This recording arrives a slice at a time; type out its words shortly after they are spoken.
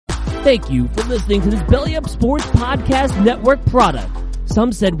Thank you for listening to this Belly Up Sports Podcast Network product.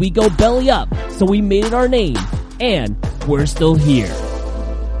 Some said we go belly up, so we made it our name, and we're still here.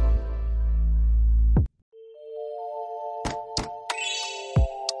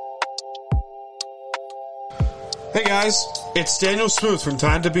 Hey guys, it's Daniel Smooth from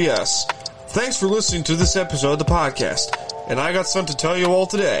Time to BS. Thanks for listening to this episode of the podcast, and I got something to tell you all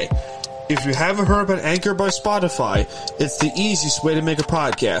today. If you haven't heard about Anchor by Spotify, it's the easiest way to make a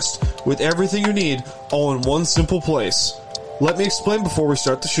podcast, with everything you need all in one simple place. Let me explain before we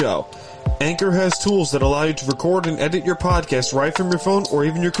start the show. Anchor has tools that allow you to record and edit your podcast right from your phone or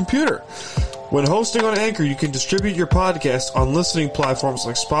even your computer. When hosting on Anchor, you can distribute your podcast on listening platforms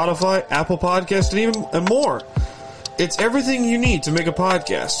like Spotify, Apple Podcasts, and more. It's everything you need to make a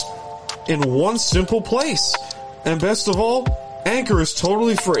podcast in one simple place. And best of all, Anchor is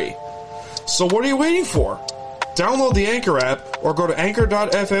totally free. So what are you waiting for? Download the Anchor app or go to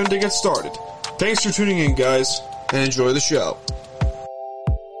anchor.fm to get started. Thanks for tuning in, guys, and enjoy the show.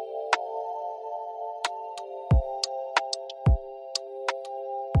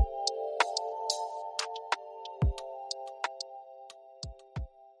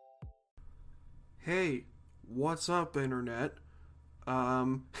 Hey, what's up, Internet?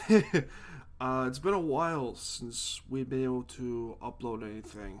 It's been a while since we've been able to upload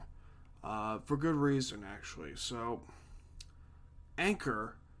anything. For good reason, actually. So,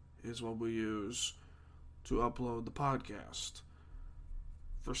 Anchor is what we use to upload the podcast.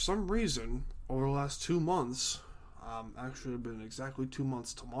 For some reason, over the last 2 months, actually it's been exactly 2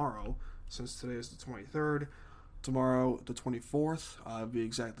 months tomorrow, since today is the 23rd, tomorrow the 24th, it'll be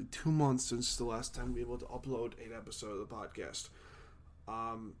exactly 2 months since the last time we were able to upload an episode of the podcast.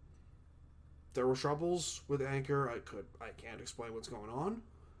 There were troubles with Anchor. I can't explain what's going on.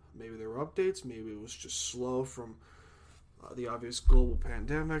 Maybe there were updates. Maybe it was just slow from the obvious global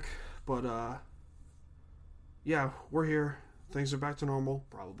pandemic. But, yeah, we're here. Things are back to normal,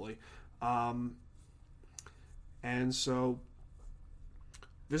 probably. And so,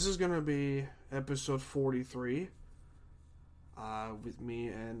 this is going to be episode 43 with me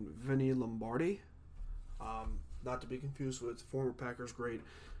and Vinny Lombardi. Not to be confused with former Packers great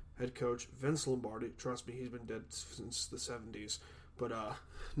head coach Vince Lombardi. Trust me, he's been dead since the 70s. But,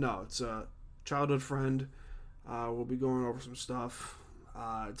 no, it's a childhood friend. We'll be going over some stuff.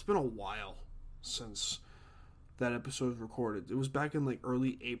 It's been a while since that episode was recorded. It was back in,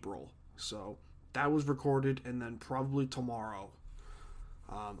 early April. So, that was recorded, and then probably tomorrow,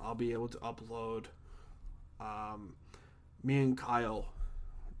 I'll be able to upload me and Kyle,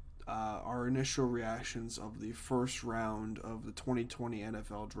 our initial reactions of the first round of the 2020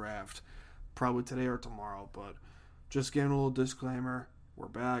 NFL Draft. Probably today or tomorrow, but just getting a little disclaimer, we're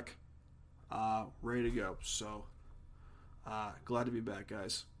back, ready to go. So, glad to be back,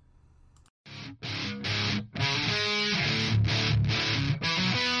 guys.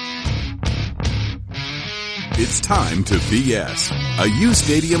 It's time to BS, a U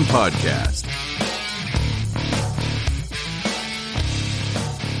Stadium podcast.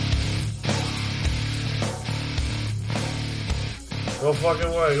 No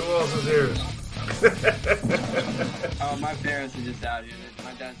fucking way. Who else is here? Oh, my parents are just out here.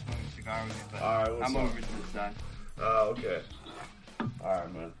 My dad's smoking a cigar with me, but I'm over to the side. Oh, okay.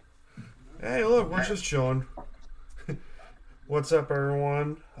 Alright, man. Hey, look, we're just chilling. What's up,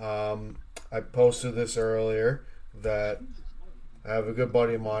 everyone? I posted this earlier that I have a good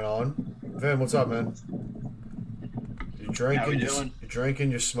buddy of mine on. Vin, what's up, man? You drinking,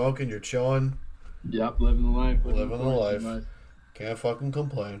 you're smoking, you're chilling. Yep, living the life. Living the life. Can't fucking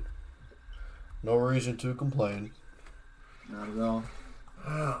complain. No reason to complain. Not at all.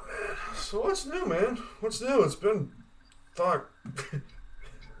 Oh, man. So what's new, man? What's new? It's been a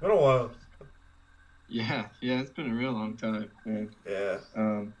while. Yeah, it's been a real long time, man. Yeah.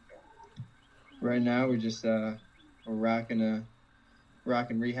 Right now we're just we're rocking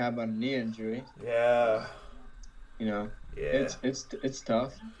rehab on a knee injury. Yeah. You know. Yeah. It's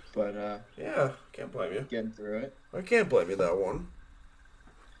tough, but yeah, can't blame you. Getting through it. I can't blame you that one.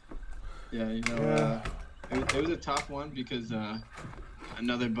 Yeah, it was a tough one because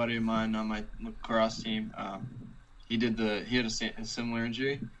another buddy of mine on my lacrosse team, he had a similar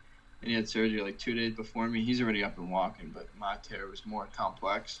injury, and he had surgery 2 days before me. He's already up and walking, but my tear was more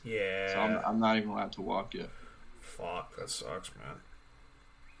complex. Yeah. So I'm not even allowed to walk yet. Fuck, that sucks, man.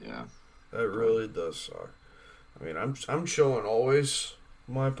 Yeah. That really does suck. I mean, I'm chilling always,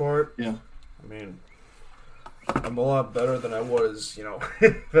 on my part. Yeah. I mean, I'm a lot better than I was,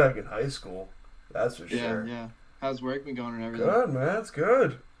 back in high school. That's for sure. Yeah. How's work been going and everything? Good, man. It's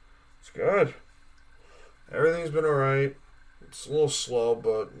good. Everything's been alright. It's a little slow,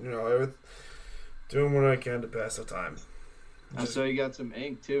 but doing what I can to pass the time. I saw you got some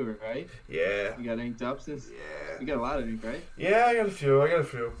ink too, right? Yeah. You got inked up since? Yeah. You got a lot of ink, right? Yeah, I got a few.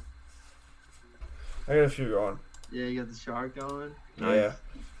 Going. Yeah, you got the shark going. Yeah.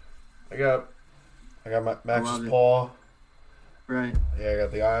 I got Max's love it. paw. Right, Yeah, I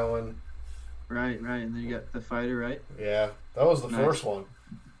got the island. right, and then you got the fighter, right? Yeah, that was the Nice. first one.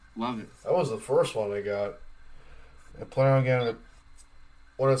 Love it. That was the first one I got. I plan on getting it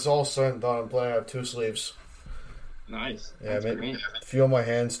when it's all said and done. I'm planning to have 2 sleeves. Nice. Yeah, That's maybe great. a few on my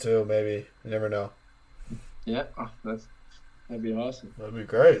hands too. Maybe you never know. Yeah, that'd be awesome. That'd be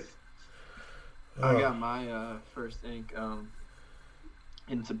great. I got my first ink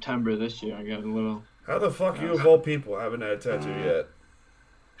in September this year. I got a little. How the fuck you of all people haven't had a tattoo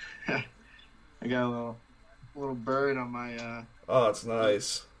yet? I got a little bird on my. Oh, it's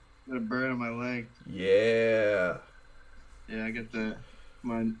nice. Got a bird on my leg. Yeah, Yeah, I got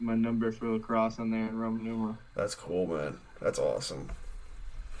my number for lacrosse on there in Roman numeral. that's cool, man. That's awesome.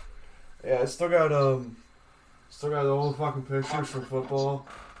 Yeah, I still got all the fucking pictures for football.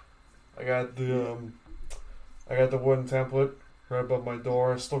 I got the wooden template right above my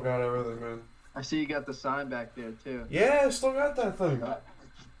door. I still got everything, man. I see you got the sign back there too. Yeah, I still got that thing.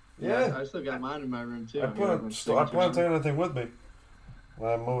 Yeah. I still got mine in my room too. I plan on taking that thing with me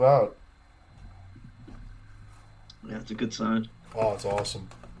when I move out. Yeah, it's a good sign. Oh, it's awesome.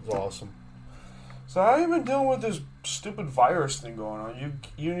 It's awesome. So how you been dealing with this stupid virus thing going on?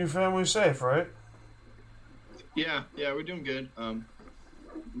 You and your family are safe, right? Yeah, we're doing good.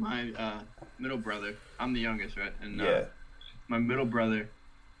 My middle brother, I'm the youngest, right? And Yeah. my middle brother,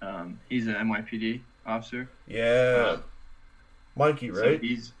 he's an NYPD officer. Yeah. Mikey, So right?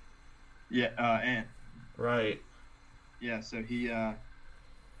 he's Ant. Right. Yeah, so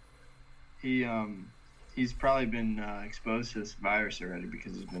he's probably been exposed to this virus already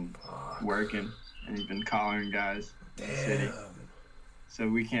because he's been working and he's been collaring guys in the city. So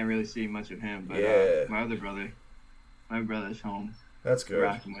we can't really see much of him. But Yeah. my brother's home That's good.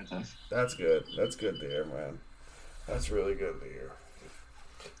 rocking with us. That's good. That's good to hear, man. That's really good to hear.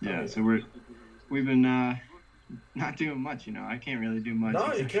 Yeah, so we've been not doing much. I can't really do much. No,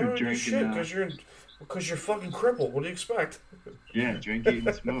 you except can't for really do drink shit and, because you're fucking crippled. What do you expect? yeah, drink, eat,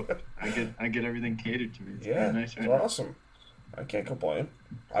 and smoke. I get everything catered to me. It's Yeah, pretty nice it's right now. awesome. I can't complain.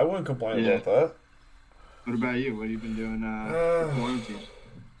 I wouldn't complain Yeah. about that. What about you? What have you been doing for quarantine?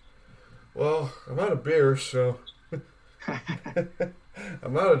 Well, I'm out of beer, so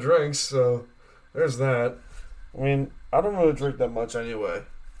I'm out of drinks, so there's that. I mean, I don't really drink that much anyway.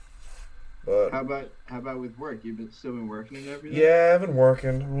 But How about with work? You've still been working and everything? yeah, I've been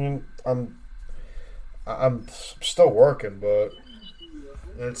working. I mean, I'm still working, but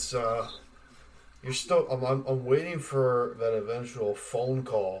it's you're still. I'm waiting for that eventual phone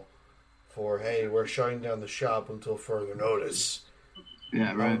call for, hey, we're shutting down the shop until further notice.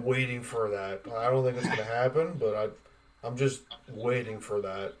 Yeah, right. I'm waiting for that. I don't think it's gonna happen, but I'm just waiting for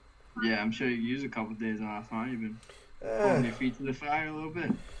that. Yeah, I'm sure you use a couple days off, huh? You've been holding Eh, your feet to the fire a little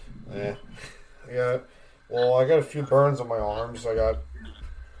bit. yeah. I got a few burns on my arms. I got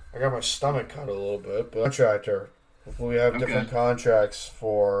my stomach cut a little bit, but contractor. We have different contracts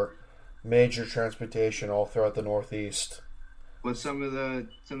for major transportation all throughout the Northeast. What's some of the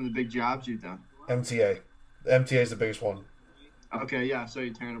big jobs you've done? MTA. The MTA is the biggest one. Okay, yeah, so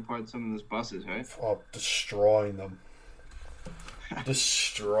you're tearing apart some of those buses, right? Oh, destroying them.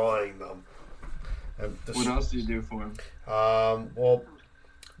 Destroying them. And What else do you do for them? Well,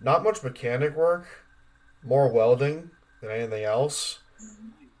 not much mechanic work. More welding than anything else.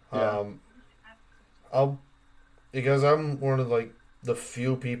 Yeah. Because I'm one of the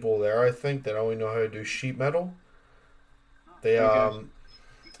few people there, I think, that only know how to do sheet metal. They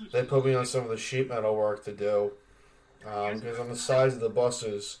they put me on some of the sheet metal work to do. Because on the sides of the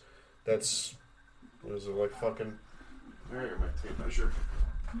buses, that's what is it like fucking? There, I got my tape measure.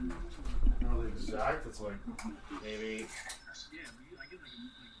 Not the exact. It's like maybe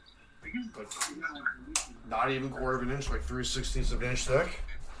not even quarter of an inch, like 3/16 of an inch thick.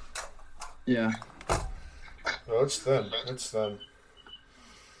 Yeah. Oh, it's thin. It's thin.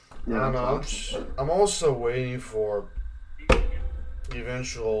 Yeah, I don't know. that's I'm also waiting for the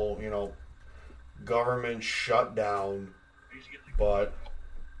eventual, government shutdown, but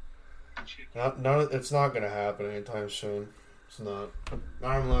it's not going to happen anytime soon. It's not.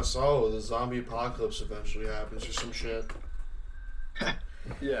 Not unless, the zombie apocalypse eventually happens or some shit.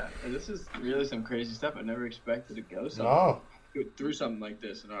 Yeah, and this is really some crazy stuff. I never expected to go through something like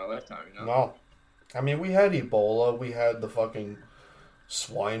this in our lifetime, No. I mean, we had Ebola. We had the fucking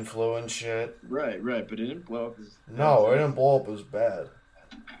swine flu and shit. Right, but it didn't blow up as... No, it didn't blow up as bad.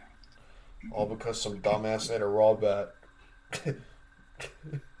 All because some dumbass ate a raw bat.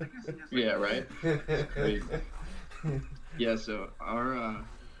 Yeah, right? Crazy. Yeah, so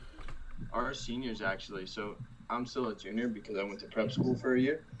our seniors actually, so I'm still a junior because I went to prep school for a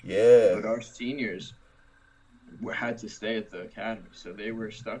year. Yeah. But our seniors had to stay at the academy, so they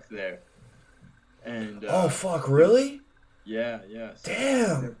were stuck there. And oh, fuck, really? Yeah. So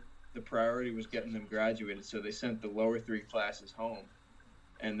damn. The priority was getting them graduated, so they sent the lower 3 classes home.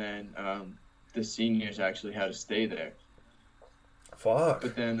 And then the seniors actually had to stay there. Fuck.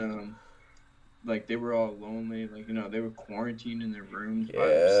 But then, like, they were all lonely. Like, you know, they were quarantined in their rooms by Yeah.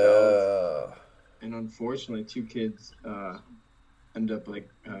 themselves. And unfortunately, 2 kids ended up, like,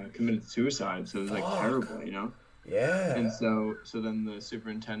 committed suicide. So it was, like, Fuck. terrible, you know? Yeah. And so then the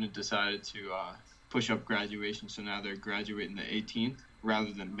superintendent decided to push up graduation. So now they're graduating the 18th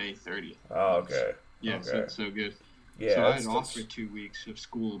rather than May 30th. Oh, okay. Yeah, Okay. so it's so good. Yeah. So I had off for 2 weeks of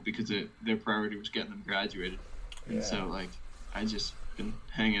school because their priority was getting them graduated. And Yeah. so, like, I just been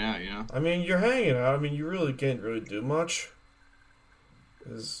hanging out, you know? I mean, you're hanging out. I mean, you really can't really do much.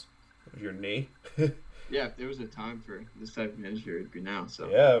 Is your knee? Yeah, if there was a time for this type of injury, it'd be now. So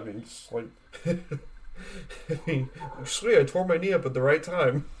Yeah, I mean, it's like... I mean, sweet, I tore my knee up at the right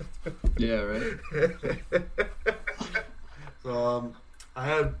time. yeah, right.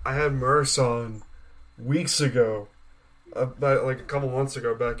 I had Merce on weeks ago, about like a couple months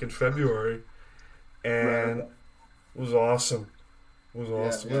ago, back in February, and it was awesome. It was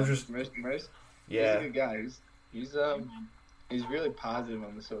awesome. Yeah, We were just Merce, he's a yeah. good guy. He's really positive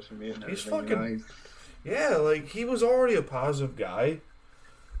on the social media. And He's everything, fucking- you know? Yeah, like he was already a positive guy,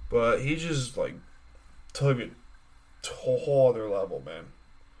 but he just like took it to a whole other level, man.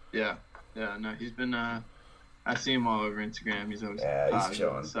 Yeah. No, he's been. I see him all over Instagram. He's always Yeah, he's positive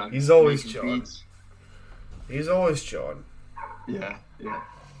chilling. and stuff. He's always Making chilling. beats. He's always chilling. Yeah,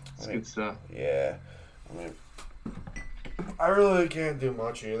 it's good stuff. Yeah, I mean, I really can't do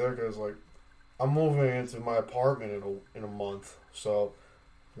much either because like I'm moving into my apartment in a month, so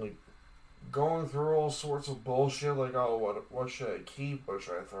like going through all sorts of bullshit like, oh, what should I keep? What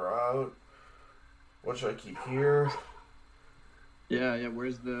should I throw out? What should I keep here? Yeah.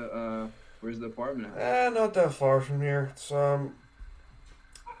 Where's the apartment at? Not that far from here. It's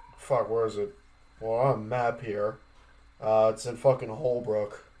fuck, where is it? Well, on a map here. It's in fucking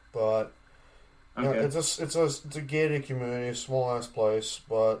Holbrook, but you know, Okay. it's a gated community, a small ass place,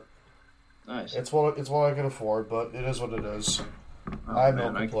 but Nice. it's what I can afford. But it is what it is. Oh, I have no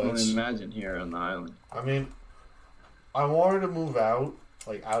man, I can complaints. only imagine here on the island. I mean, I wanted to move out,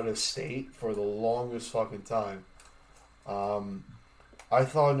 like out of state, for the longest fucking time. I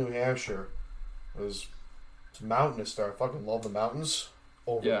thought New Hampshire was mountainous there. I fucking love the mountains.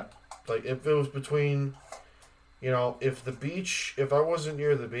 Yeah. Like if it was between, you know, if I wasn't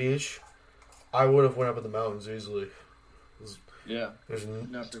near the beach, I would have went up in the mountains easily. Yeah. There's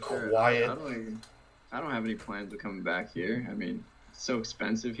No, for quiet. sure. I don't have any plans of coming back here. I mean, it's so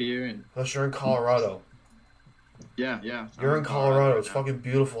expensive here, and Unless you're in Colorado. yeah. You're in Colorado. right It's now. fucking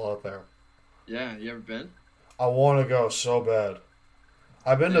beautiful out there. Yeah, you ever been? I want to go so bad.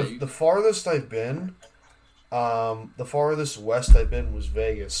 I've been Yeah, to the farthest I've been. The farthest west I've been was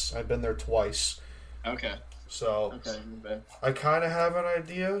Vegas. I've been there twice. Okay. So Okay. Okay. I kind of have an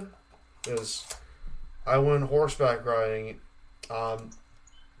idea, because I went horseback riding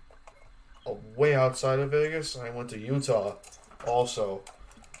way outside of Vegas. I went to Utah also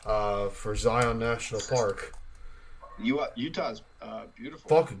for Zion National Park. Utah's beautiful.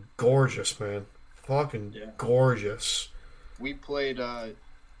 Fucking gorgeous, man. Fucking Yeah. gorgeous. We played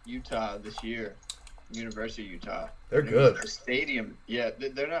Utah this year, University of Utah. They're It was good. The stadium, yeah,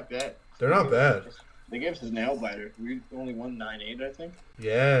 they're not bad. They're not bad. They gave us a nail biter. We only won 9-8, I think.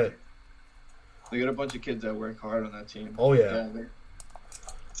 Yeah. They got a bunch of kids that work hard on that team. Oh, yeah. they're-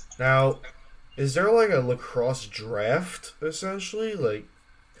 Now, is there like a lacrosse draft, essentially? Like,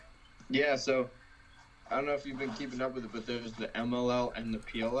 yeah, so I don't know if you've been keeping up with it, but there's the MLL and the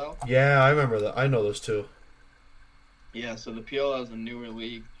PLL. yeah, I remember that. I know those two. Yeah, so the PLL is a newer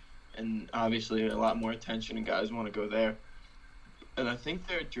league, and obviously a lot more attention, and guys want to go there. And I think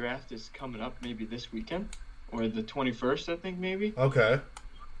their draft is coming up maybe this weekend, or the 21st, I think, maybe. Okay.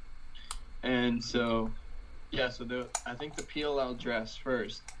 And so, yeah, so I think the PLL drafts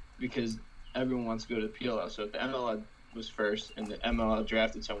first, because everyone wants to go to the PLL. So if the MLL was first, and the MLL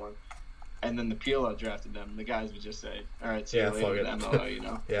drafted someone, and then the PLL drafted them, the guys would just say, all right, see Yeah, you later, fuck the it. MLL, you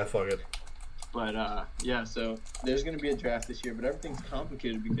know. Yeah, fuck it. But, yeah, so there's going to be a draft this year, but everything's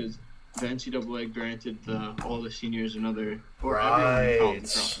complicated because the NCAA granted all the seniors another, or Right. everyone in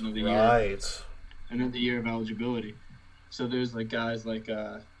college lacrosse Right. another year of eligibility. So there's like guys like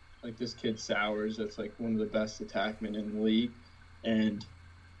this kid Sowers, that's like one of the best attackmen in the league, and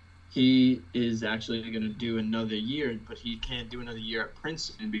he is actually going to do another year, but he can't do another year at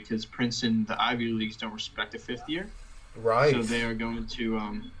Princeton because Princeton, the Ivy Leagues, don't respect a fifth year. Right. So they are going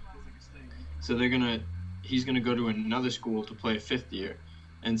to he's going to go to another school to play a fifth year.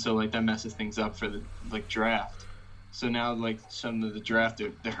 And so like that messes things up for the like draft. So now like some of the draft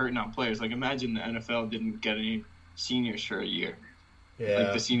they're hurting on players. Like imagine the NFL didn't get any seniors for a year. Yeah.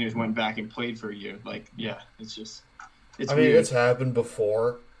 Like the seniors went back and played for a year. Like yeah, it's I mean, weird. it's happened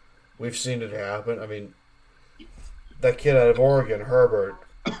before. We've seen it happen. I mean, that kid out of Oregon, Herbert,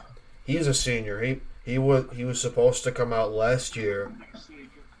 he's a senior. He was supposed to come out last year.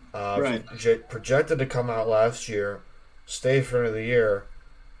 Right. Projected to come out last year, stay for another year,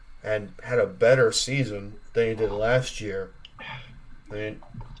 and had a better season than he did last year. I mean,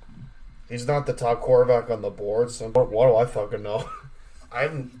 he's not the top quarterback on the board. So what do I fucking know? I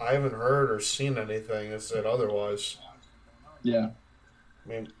haven't heard or seen anything that said otherwise. Yeah. I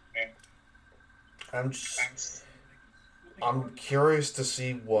mean, I'm curious to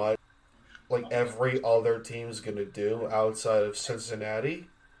see what like every other team's gonna do outside of Cincinnati.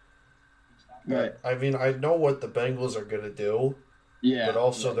 Right. I mean, I know what the Bengals are gonna do, Yeah. but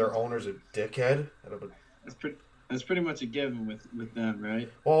also yeah. their owner's a dickhead. That's pretty much a given with them, right?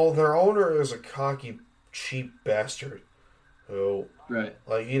 Well, their owner is a cocky, cheap bastard who, Right.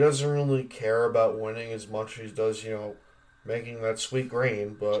 like, he doesn't really care about winning as much as he does, making that sweet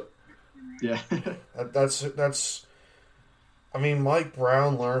green. But Yeah. that's. I mean, Mike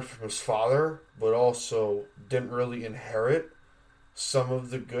Brown learned from his father, but also didn't really inherit some of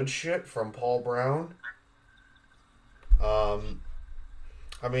the good shit from Paul Brown. I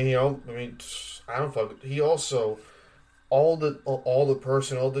don't fucking. He also all the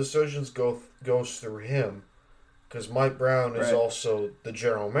personnel decisions goes through him, because Mike Brown is Right. also the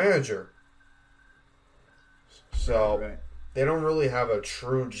general manager. So Right. they don't really have a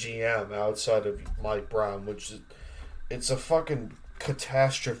true GM outside of Mike Brown, which is it's a fucking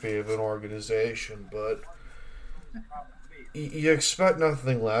catastrophe of an organization. But you expect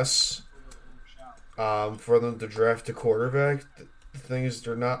nothing less for them to draft a quarterback. The thing is,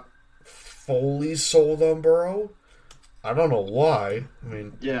 they're not fully sold on Burrow. I don't know why. I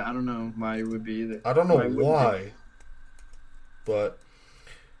mean, Yeah, I don't know why it would be either. I don't know Why would why. But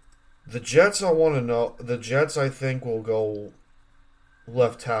the Jets, the Jets, I think, will go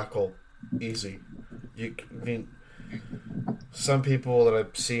left tackle easy. I mean, some people that I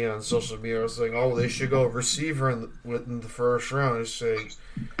see on social media are saying, "Oh, they should go receiver in the first round." I say,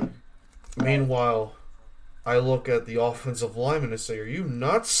 meanwhile, I look at the offensive lineman and say, "Are you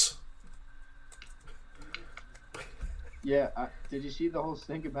nuts?" Yeah, did you see the whole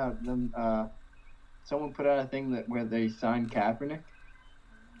thing about them? Someone put out a thing where they signed Kaepernick.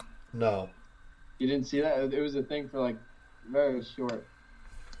 No. You didn't see that? It was a thing for like very short,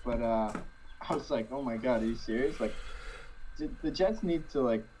 but I was like, oh my god, are you serious? Like, the Jets need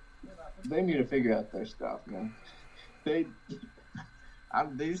to they need to figure out their stuff, man. They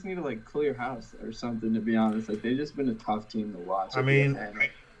just need to clear house or something. To be honest, they've just been a tough team to watch. I mean,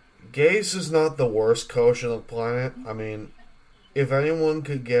 Gase is not the worst coach on the planet. I mean, if anyone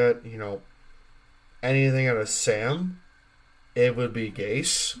could get, anything out of Sam, it would be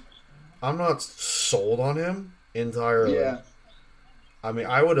Gase. I'm not sold on him entirely. Yeah. I mean,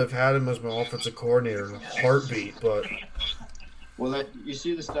 I would have had him as my offensive coordinator in a heartbeat, but... Well, you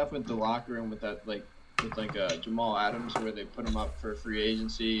see the stuff with the locker room with that, with Jamal Adams, where they put him up for free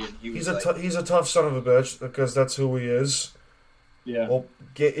agency, and he's a tough son of a bitch, because that's who he is. Yeah. Well,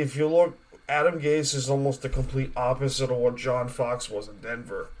 if you look, Adam Gase is almost the complete opposite of what John Fox was in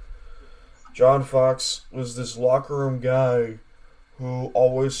Denver. John Fox was this locker room guy who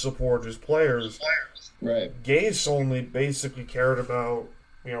always supported his players. Right. Gase only basically cared about,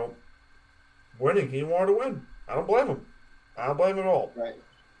 winning. He wanted to win. I don't blame him. I don't blame him at all. Right.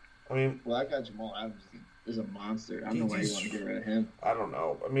 I mean... Well, that guy Jamal Adams is a monster. I don't know why you want to get rid of him. I don't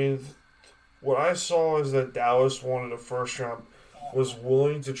know. I mean, what I saw is that Dallas wanted a first round... was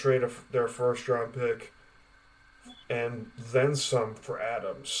willing to trade their first round pick and then some for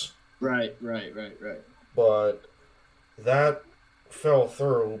Adams. Right. But that fell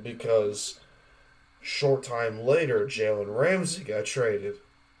through because short time later, Jalen Ramsey got traded.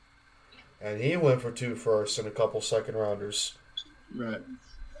 And he went for 2 firsts and a couple second rounders. Right.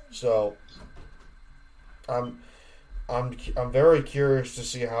 So I'm very curious to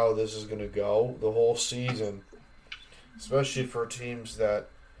see how this is going to go the whole season. Especially for teams that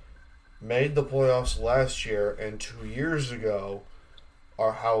made the playoffs last year and 2 years ago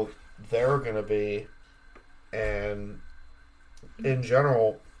are how they're going to be. And in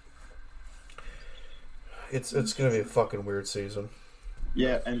general, it's going to be a fucking weird season.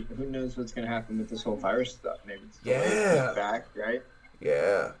 Yeah, and who knows what's going to happen with this whole virus stuff. Maybe it's back, right?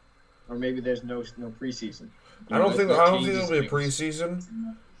 Yeah. Or maybe there's no preseason. I don't think there'll be a preseason.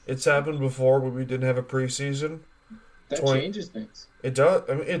 It's happened before, but we didn't have a preseason. That changes things. It does.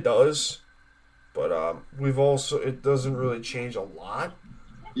 I mean, it does. But it doesn't really change a lot.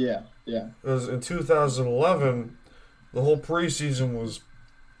 Yeah. Because in 2011, the whole preseason was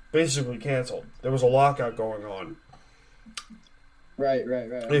basically canceled. There was a lockout going on. Right.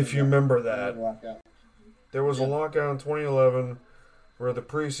 If you remember that. There was a lockout in 2011 where the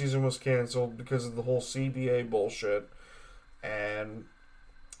preseason was canceled because of the whole CBA bullshit. And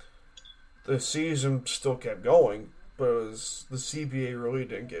the season still kept going, but the CBA really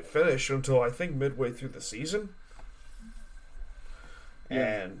didn't get finished until I think midway through the season.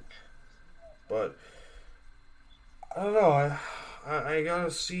 Yeah. But I don't know. I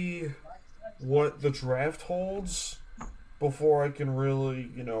gotta see what the draft holds before I can really,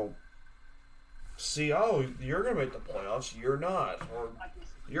 see. Oh, you're gonna make the playoffs. You're not, or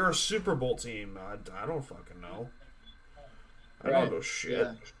you're a Super Bowl team. I don't fucking know. I don't know shit.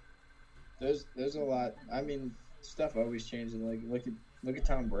 Yeah. There's a lot. I mean, stuff always changes. Like look at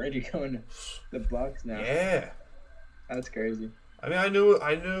Tom Brady going to the Bucs now. Yeah, that's crazy. I mean, I knew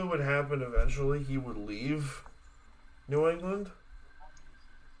it would happen eventually. He would leave New England,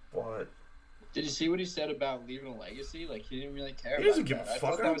 but did you see what he said about leaving a legacy? Like, he didn't really care. He doesn't give a fuck. I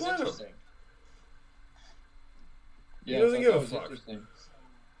thought that was interesting. He doesn't give a fuck.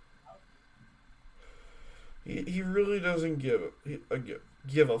 He really doesn't give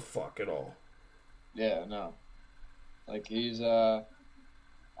a fuck at all. Yeah, no. Like, he's I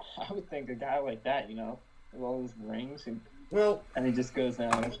would think a guy like that, with all those rings and he just goes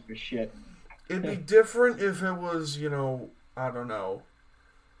down for shit. It'd be different if it was, I don't know.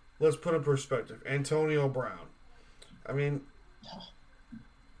 Let's put in perspective. Antonio Brown. I mean,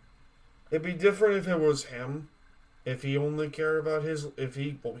 it'd be different if it was him. If he only cared about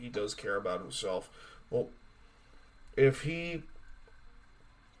he does care about himself. Well, if he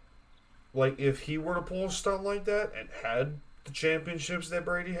were to pull a stunt like that and had the championships that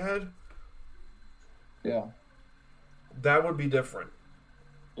Brady had, yeah, that would be different.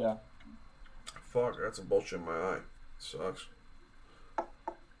 Yeah. Fuck, that's a bullshit in my eye. Sucks.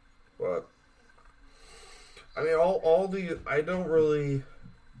 But I mean, I don't really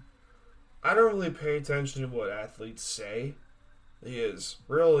pay attention to what athletes say. Because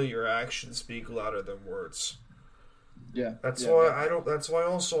really, your actions speak louder than words. Yeah. That's why I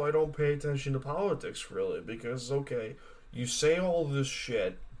don't pay attention to politics really, because okay, you say all this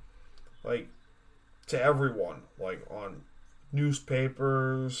shit like to everyone, like on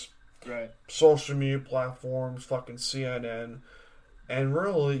newspapers, right, social media platforms, fucking CNN, and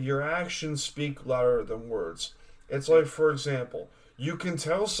really your actions speak louder than words. It's like, for example, you can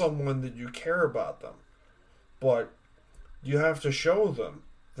tell someone that you care about them, but you have to show them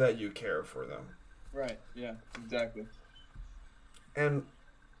that you care for them. Right, yeah, exactly. And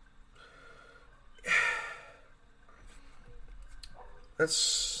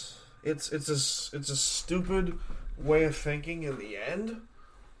it's a stupid way of thinking in the end,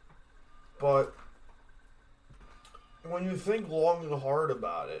 but when you think long and hard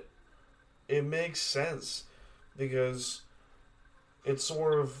about it, it makes sense, because it's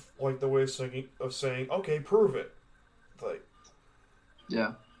sort of like the way of saying, okay, prove it. Like,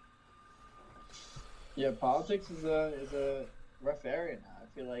 yeah, politics is a rough area now. I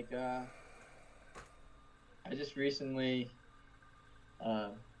feel like I just recently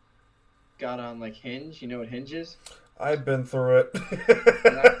got on like Hinge. You know what Hinge is? I've been through it.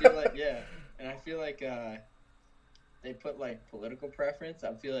 And I feel like they put like political preference.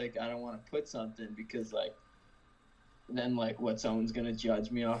 I feel like I don't want to put something because like then like what, someone's gonna judge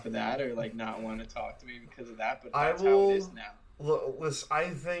me off of that, or like not want to talk to me because of that. But that's how it is now. Listen, I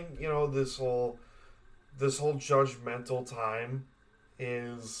think this whole judgmental time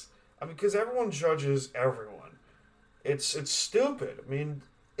is, because everyone judges everyone. It's stupid. I mean,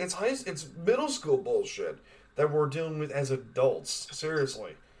 it's middle school bullshit that we're dealing with as adults.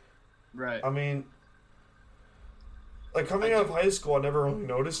 Seriously. Right. I mean, like coming out of high school, I never really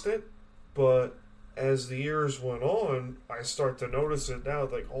noticed it, but as the years went on, I start to notice it now.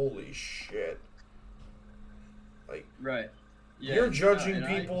 Like, holy shit! Like, right. Yeah, you're judging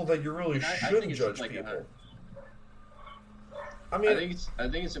people that you really shouldn't judge people. I mean, I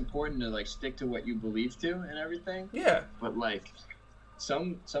think it's important to like stick to what you believe to and everything. Yeah. But like,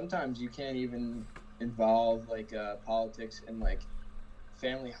 sometimes you can't even involve like politics in like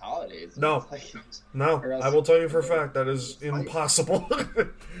family holidays. No. Like, No, I will tell you for a fact that is impossible.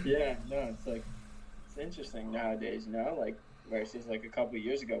 yeah, no, it's like it's interesting nowadays, like versus like a couple of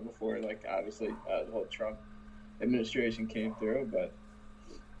years ago before like obviously the whole Trump administration came through, but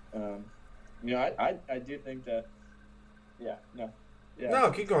I do think that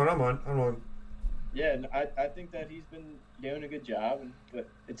No, keep going. I'm on. Yeah, I think that he's been doing a good job, but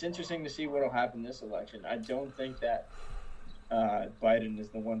it's interesting to see what will happen this election. I don't think that Biden is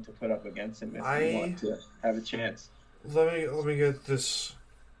the one to put up against him if we want to have a chance. Let me get this,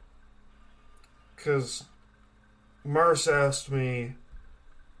 because Mars asked me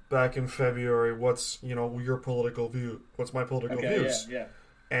back in February, what's your political view? What's my political views? Yeah.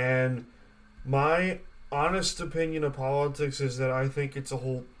 And my honest opinion of politics is that I think it's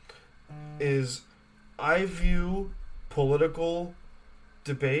I view political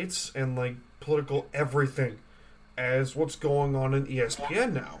debates and like political everything as what's going on in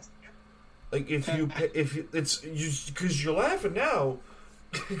ESPN now. Like because you're laughing now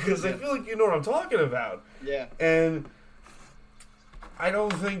because I feel like you know what I'm talking about. Yeah. And I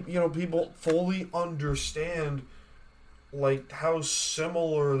don't think people fully understand like how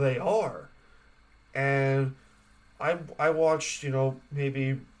similar they are. And I watched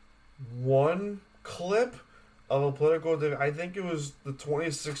maybe one clip of a political debate. I think it was the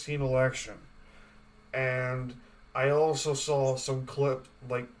 2016 election, and I also saw some clip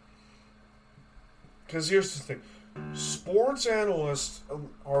because here's the thing, sports analysts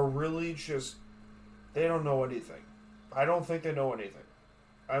are really just, they don't know anything. I don't think they know anything.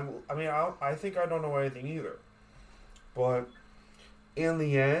 I think I don't know anything either, but in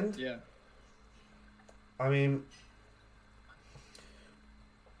the end, yeah. I mean,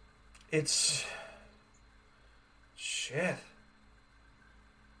 it's shit.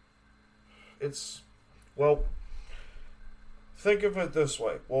 Think of it this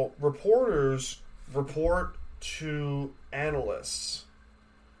way. Well, reporters report to analysts,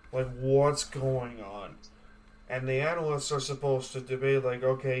 like, what's going on. And the analysts are supposed to debate, like,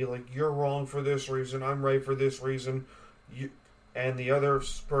 okay, like, you're wrong for this reason, I'm right for this reason. And the other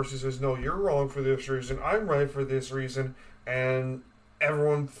person says, no, you're wrong for this reason, I'm right for this reason. And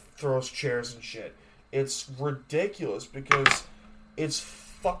everyone throws chairs and shit. It's ridiculous because it's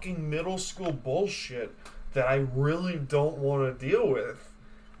fucking middle school bullshit that I really don't want to deal with.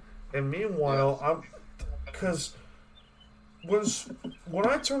 And meanwhile, because when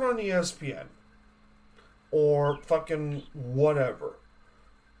I turn on ESPN or fucking whatever,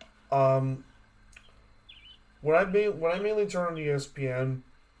 when I mainly turn on ESPN,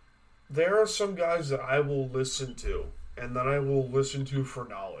 there are some guys that I will listen to, and that I will listen to for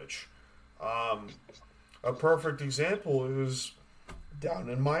knowledge. A perfect example is down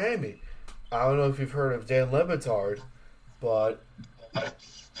in Miami. I don't know if you've heard of Dan Le Batard, but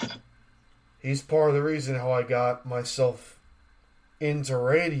he's part of the reason how I got myself into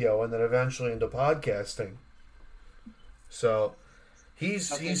radio and then eventually into podcasting. So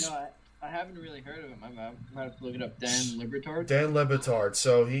he's I haven't really heard of him. I might have to look it up. Dan Le Batard? Dan Le Batard.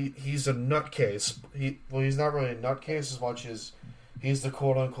 So he's a nutcase. He's not really a nutcase as much as he's the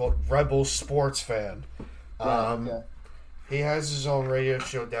quote-unquote rebel sports fan. Okay. He has his own radio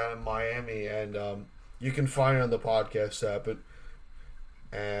show down in Miami, and you can find it on the podcast app.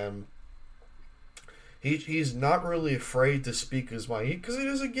 And he's not really afraid to speak his mind because he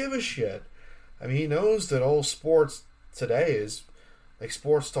doesn't give a shit. I mean, he knows that all sports today is like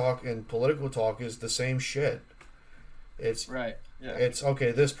sports talk and political talk is the same shit. It's right. Yeah. It's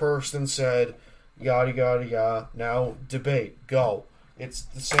okay. This person said yada yada yada. Now debate. Go. It's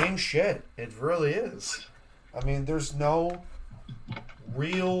the same shit. It really is. I mean, there's no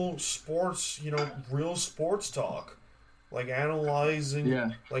real sports. Real sports talk. Like analyzing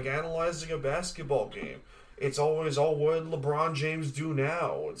a basketball game. It's always, what did LeBron James do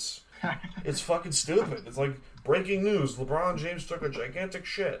now? It's fucking stupid. It's like breaking news. LeBron James took a gigantic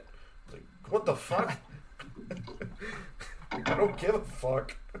shit. Like, what the fuck? I don't give a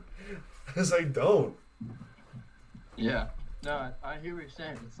fuck. Because I don't. Yeah. No, I hear what you're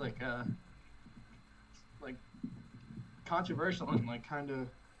saying. It's like controversial and like kind of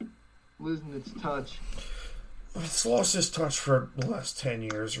losing its touch. It's lost its touch for the last 10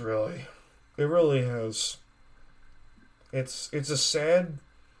 years, really. It really has. It's a sad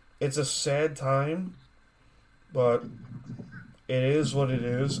time, but it is what it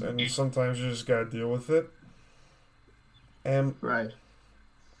is, and sometimes you just gotta deal with it. And right.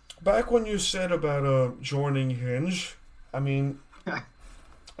 Back when you said about joining Hinge, I mean,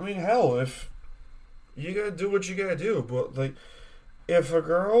 hell, if you gotta do what you gotta do, but like, if a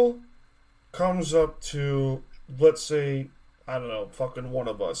girl comes up to, let's say, I don't know, fucking one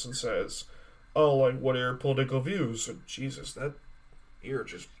of us and says, "Oh, like, what are your political views?" And Jesus, that ear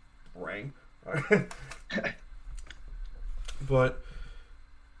just rang. But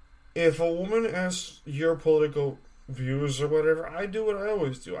if a woman asks your political views or whatever, I do what I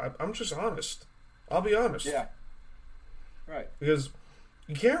always do. I'm just honest. I'll be honest. Yeah. Right. Because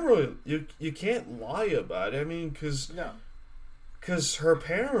you can't really, you can't lie about it. I mean, because No. her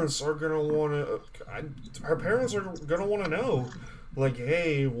parents are gonna want to. Her parents are gonna want to know, like,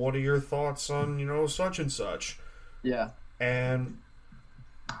 hey, what are your thoughts on such and such? Yeah. And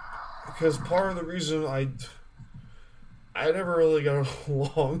because part of the reason I never really got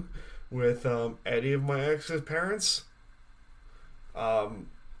along with any of my ex's parents. Why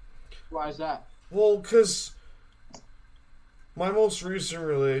is that? Well, because my most recent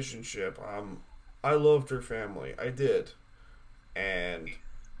relationship, I loved her family. I did. And,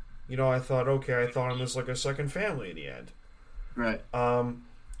 I thought him as like a second family in the end. Right.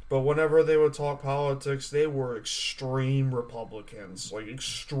 But whenever they would talk politics, they were extreme Republicans, like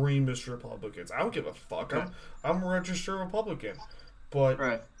extremist Republicans. I don't give a fuck. Okay. I'm a registered Republican. But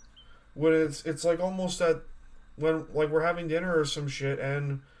Right. when it's like almost that when like we're having dinner or some shit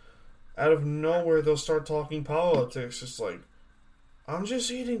and out of nowhere they'll start talking politics. It's like, I'm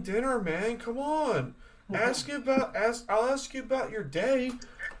just eating dinner, man. Come on. I'll ask you about your day,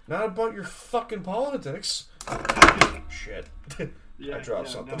 not about your fucking politics. Shit. Yeah, I dropped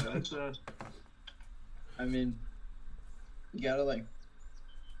something. No, that's, I mean, you gotta like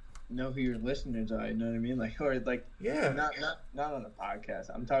know who your listeners are. You know what I mean? Like, or like, Yeah. not on a podcast.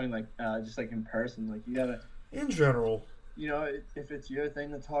 I'm talking like just like in person. Like, you gotta, In general. if it's your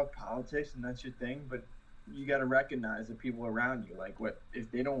thing to talk politics and that's your thing, but you gotta recognize the people around you. Like, what if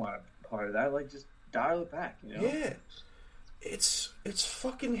they don't want a part of that? Like, just dial it back. Yeah. It's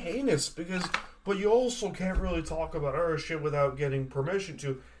fucking heinous but you also can't really talk about other shit without getting permission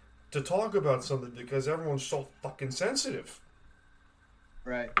to talk about something because everyone's so fucking sensitive.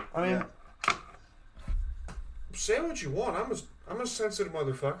 Right. I mean, Yeah. say what you want. I'm a sensitive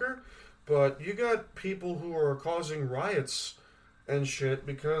motherfucker, but you got people who are causing riots and shit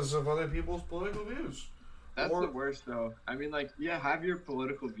because of other people's political views. That's the worst, though. I mean, like, yeah, have your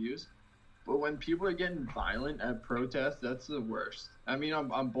political views, but when people are getting violent at protests, that's the worst. I mean,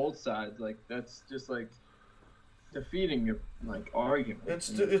 on both sides, like, that's just like defeating your like argument. It's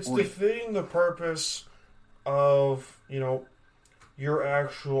and your it's point. defeating the purpose of your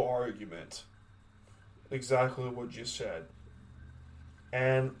actual argument. Exactly what you said.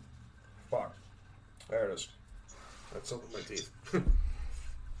 And fuck, there it is. That's up in my teeth.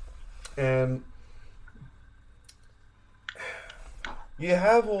 And you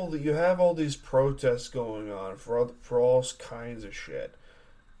have all these protests going on for all kinds of shit,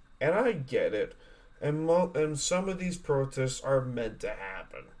 and I get it. And some of these protests are meant to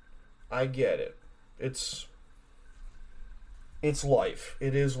happen. I get it. It's life.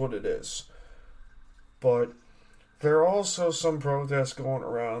 It is what it is. But there are also some protests going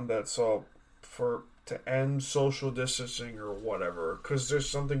around that's to end social distancing or whatever, because there's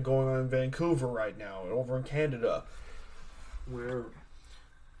something going on in Vancouver right now and over in Canada where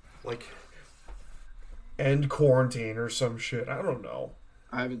like end quarantine or some shit. I don't know.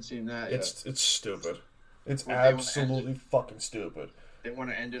 I haven't seen that yet. It's stupid. It's Well, they wanna end absolutely fucking stupid. They want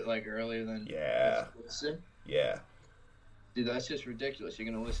to end it like earlier than Yeah. listen. Yeah. Dude, that's just ridiculous.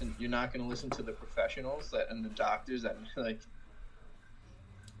 You're not gonna listen to the professionals and the doctors that like.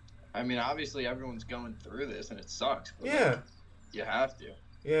 I mean, obviously everyone's going through this and it sucks. But Yeah. like, you have to.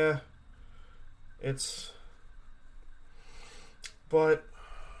 Yeah. But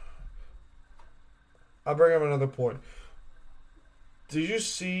I'll bring up another point. Did you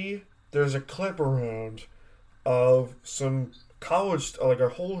see there's a clip around of some college, like a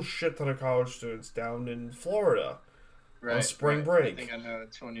whole shit ton of college students down in Florida Right. spring break. I think I know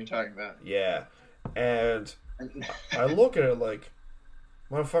which one you're talking about. Yeah. And I look at it like,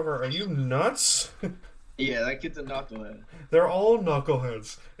 motherfucker, are you nuts? Yeah, that kid's a knucklehead. They're all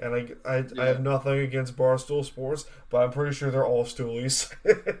knuckleheads, and I have nothing against Barstool Sports, but I'm pretty sure they're all stoolies.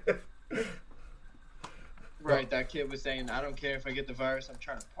 Right, that kid was saying, I don't care if I get the virus, I'm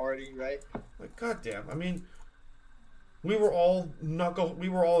trying to party, right? Like, goddamn, I mean, we were all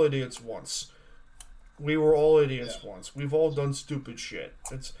idiots once. We were all idiots once. We've all done stupid shit.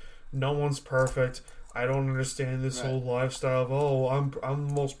 No one's perfect. I don't understand this whole lifestyle of, I'm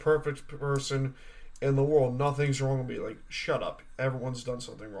the most perfect person in the world. Nothing's wrong with me. Like, shut up. Everyone's done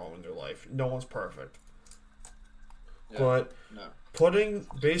something wrong in their life. No one's perfect. Yeah. But No. putting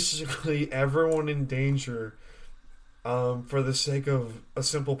basically everyone in danger for the sake of a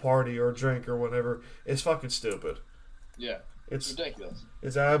simple party or a drink or whatever, is fucking stupid. Yeah. It's ridiculous.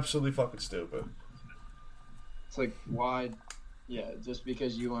 It's absolutely fucking stupid. It's like, why? Yeah, just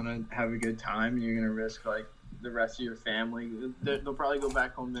because you want to have a good time, you're gonna risk like the rest of your family. They'll probably go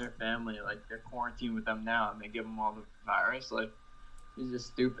back home to their family. Like they're quarantined with them now, and they give them all the virus. Like it's just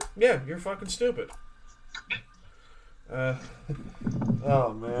stupid. Yeah, you're fucking stupid.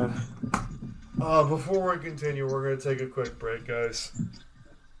 Oh man. Before we continue, we're gonna take a quick break, guys.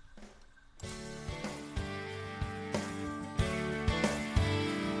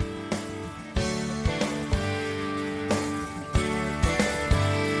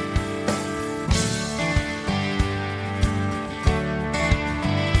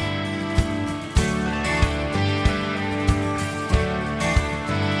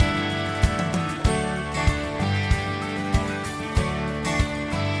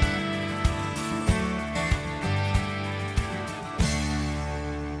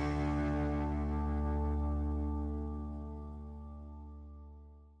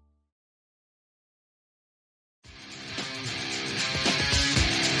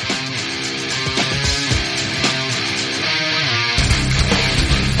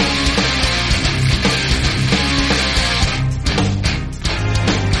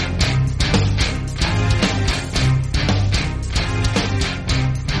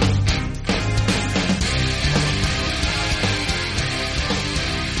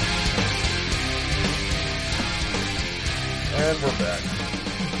 And we're back.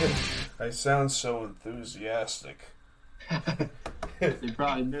 I sound so enthusiastic. They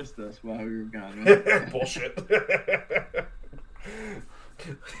probably missed us while we were gone. Right? Bullshit.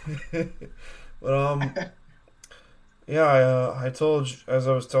 But yeah, I told you, as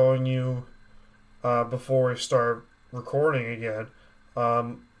I was telling you before we start recording again,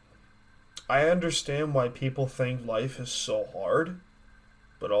 I understand why people think life is so hard,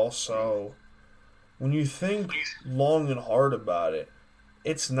 but also when you think long and hard about it,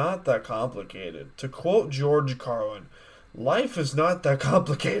 it's not that complicated. To quote George Carlin, life is not that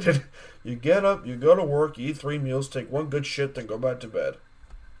complicated. You get up, you go to work, you eat 3 meals, take 1 good shit, then go back to bed.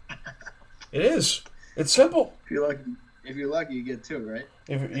 It is. It's simple. If you're lucky, you get 2, right?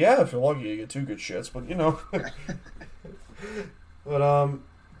 If you're lucky, you get 2 good shits. But you know, but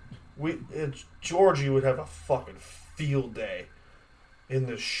Georgie would have a fucking field day in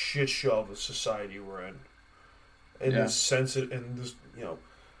this shit show of the society we're in. In this sense, in this, you know,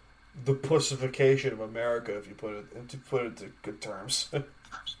 the pussification of America, if you put it to good terms.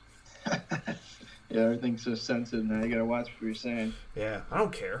 Yeah, everything's so sensitive now. You gotta watch what you're saying. Yeah, I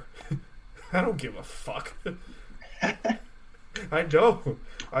don't care. I don't give a fuck. I don't.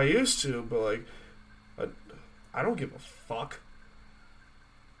 I used to, but like, I don't give a fuck.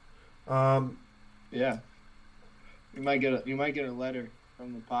 Yeah. You might get a letter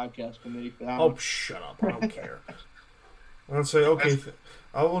from the podcast committee for that. Oh, shut up! I don't care. I would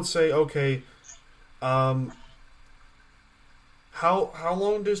say okay. How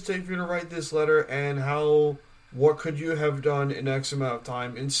long does it take for you to write this letter, and what could you have done in X amount of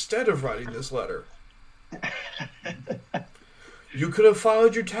time instead of writing this letter? You could have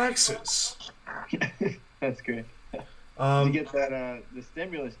filed your taxes. That's great. You get that the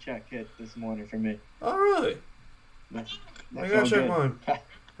stimulus check hit this morning for me. Oh, really? I gotta check mine. I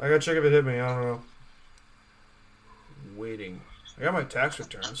gotta check if it hit me. I don't know. Waiting. I got my tax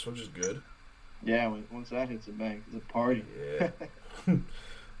returns, which is good. Yeah, once that hits the bank, it's a party. Yeah.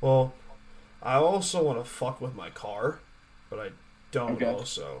 Well, I also want to fuck with my car, but I don't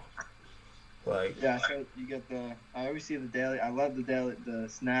also. Like. Yeah, so you get I always see the daily. I love the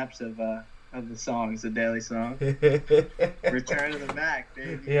snaps of the songs, the daily song. Return to the Mac,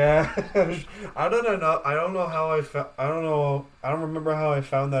 baby. Yeah. I don't know how I don't remember how I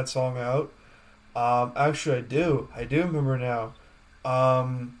found that song out. Actually, I do remember now. I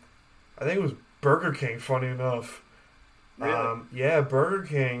think it was Burger King, funny enough. Really? Yeah, Burger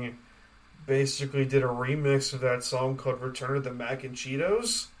King basically did a remix of that song called Return of the Mac and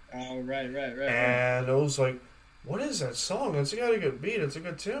Cheetos. Oh, right. And it was like, what is that song? It's got a good beat. It's a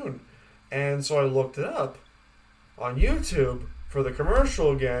good tune. And so I looked it up on YouTube for the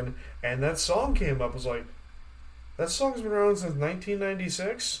commercial again, and that song came up. I was like, that song's been around since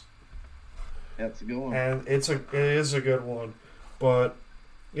 1996? That's a good one. And it is a good one. But,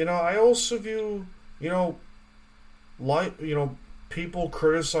 you know, I also view, people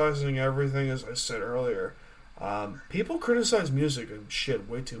criticizing everything, as I said earlier. People criticize music and shit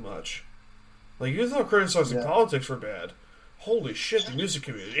way too much. Like, you thought criticizing politics were bad. Holy shit, the music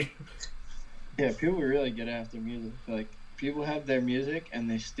community. Yeah, people really get after music. Like, people have their music and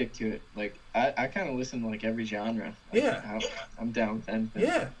they stick to it. Like I kind of listen to like every genre. Like, Yeah. I'm down with anything.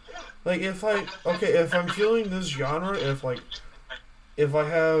 Yeah. Like if I'm feeling this genre, if I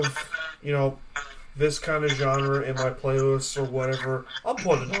have, this kind of genre in my playlist or whatever, I'll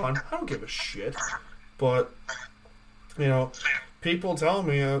put it on. I don't give a shit. But, people tell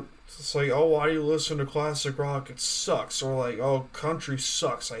me, it's like, oh, why do you listen to classic rock? It sucks. Or like, oh, country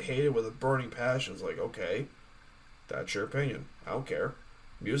sucks. I hate it with a burning passion. It's like, okay, that's your opinion. I don't care.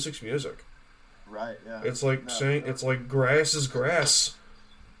 Music's music. Right, yeah. It's like saying, it's like grass is grass.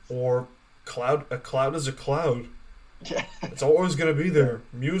 Or a cloud is a cloud. Yeah. It's always going to be there.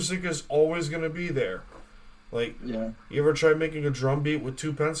 Music is always going to be there. Like, Yeah. you ever try making a drum beat with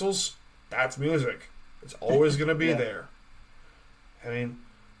 2 pencils? That's music. It's always going to be Yeah. there. I mean,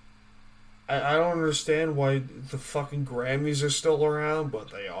 I don't understand why the fucking Grammys are still around,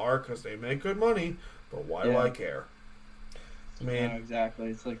 but they are because they make good money. But why do Yeah. I care? I mean, No, exactly.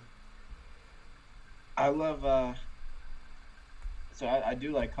 It's like I love. So I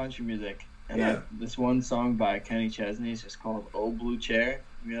do like country music, and Yeah. this one song by Kenny Chesney is just called "Old Blue Chair."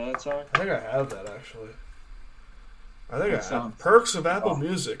 You know that song? I think I have that actually. I think I That have song. Perks of Apple Oh.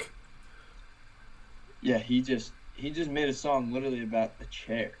 Music. Yeah, he just made a song literally about the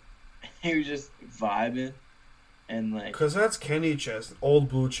chair. He was just vibing, and like, Because that's Kenny Chesney, Old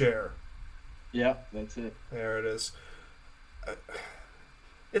Blue Chair. yeah, that's it. There it is.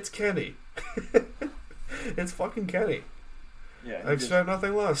 It's Kenny. It's fucking Kenny. Yeah, I expect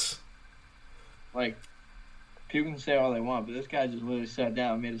nothing less. like people can say all they want, but this guy just literally sat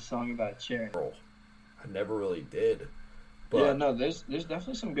down and made a song about a chair. I never really did. But Yeah, no, there's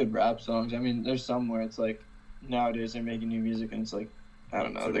definitely some good rap songs. I mean, there's some where it's like nowadays they're making new music and it's like, I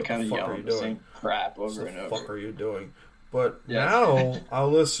don't know, So they're what kind the of fuck are yelling you the doing? same crap what over the and fuck over. are you doing? But Yeah. now I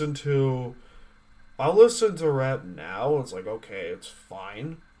listen to rap now. It's like, okay, it's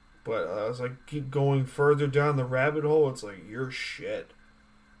fine. But as I keep going further down the rabbit hole, it's like, you're shit.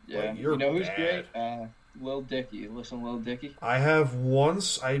 Yeah, Like, you're you know who's bad. great? Lil Dicky. You listen to Lil Dicky? I have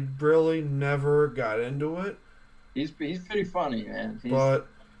once. I really never got into it. He's pretty funny, man. But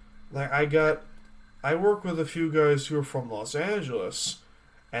like I work with a few guys who are from Los Angeles,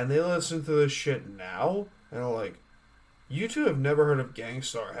 and they listen to this shit now, and I'm like, you two have never heard of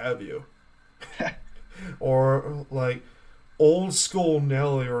Gangstar, have you? Or like old school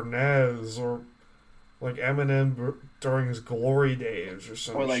Nelly or Nas or like Eminem during his glory days or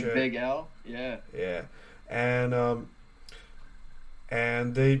some or like shit. Big L. Yeah. Yeah,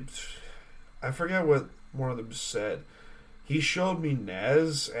 and they, I forget what one of them said. He showed me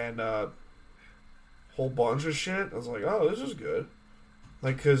Nez and a whole bunch of shit. I was like, oh, this is good.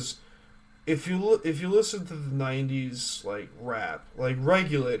 Like, cause if you listen to the '90s like rap, like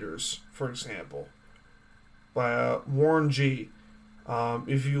Regulators, for example, by Warren G.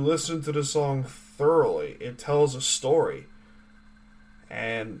 If you listen to the song thoroughly, it tells a story,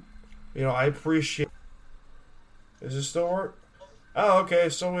 and I appreciate. Is it still work? Oh, okay.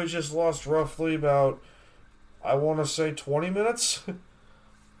 So we just lost roughly about, I want to say 20 minutes.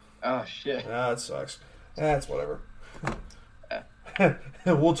 Oh shit. That sucks. That's whatever.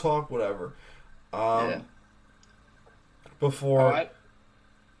 We'll talk whatever. Yeah. Before. I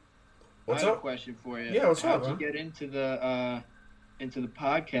What's have a up? question for you. Yeah, what's How'd up, you man? get into the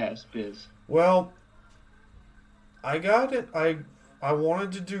podcast biz? Well, I got it. I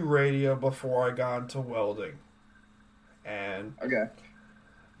wanted to do radio before I got into welding, and Okay.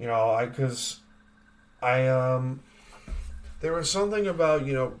 because there was something about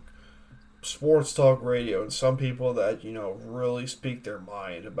sports talk radio and some people that really speak their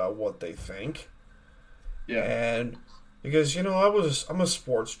mind about what they think. Yeah. And because I'm a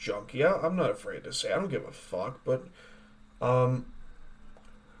sports junkie. I'm not afraid to say I don't give a fuck, but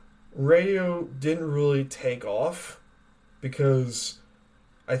radio didn't really take off because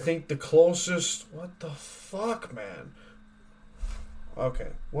I think the closest. What the fuck, man? Okay,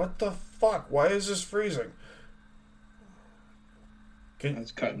 what the fuck? Why is this freezing?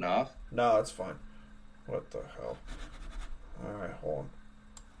 That's cutting off. No, it's fine. What the hell? Alright, hold on.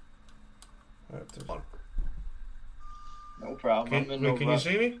 I have to... No problem. I'm in no Can you rush.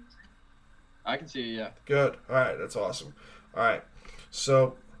 see me? I can see you, yeah. Good. Alright, that's awesome. Alright,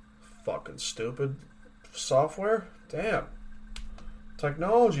 so, fucking stupid software? Damn.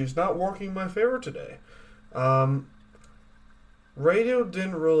 Technology's not working in my favor today. Radio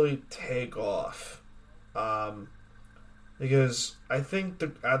didn't really take off. Because I think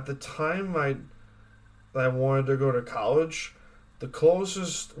at the time I wanted to go to college, the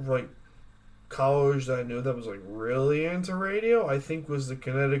closest college that I knew that was really into radio, I think was the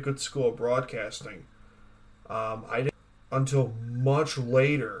Connecticut School of Broadcasting. until much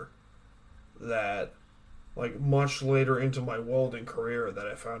later much later into my welding career that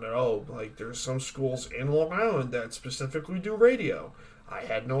I found out, there's some schools in Long Island that specifically do radio. I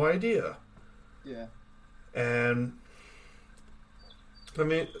had no idea. Yeah. And, I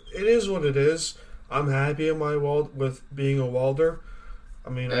mean, it is what it is. I'm happy in with being a welder. I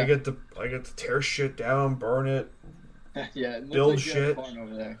mean, Yeah. I get to tear shit down, burn it, Yeah, it looks build like you have shit. fun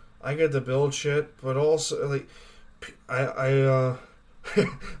over there. I get to build shit, but also I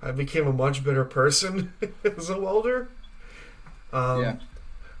became a much better person as a welder. Yeah.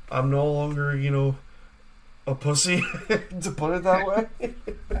 I'm no longer, a pussy, to put it that way.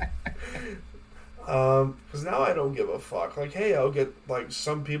 Because now I don't give a fuck. Hey, I'll get,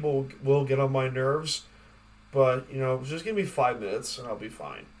 some people will get on my nerves, but, just give me 5 minutes and I'll be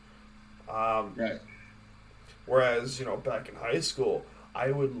fine. Right. Whereas, back in high school,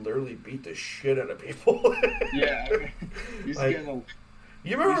 I would literally beat the shit out of people. Yeah. Used to get in the,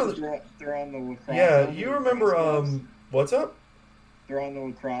 You remember? used to throw on the lacrosse Yeah, helmet, you the remember? lacrosse gloves. What's up? Throw on the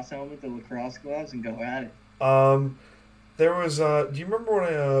lacrosse helmet, the lacrosse gloves, and go at it. There was. Do you remember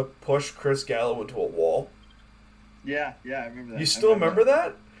when I pushed Chris Gallo into a wall? Yeah, I remember that. You still remember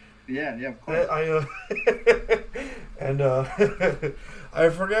that? Yeah, of course. And I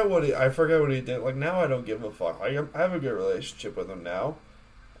forget what he did. Now I don't give a fuck. I have a good relationship with him now.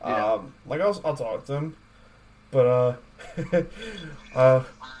 Yeah. I'll talk to him, but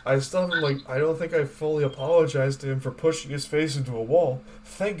I still haven't I don't think I fully apologized to him for pushing his face into a wall.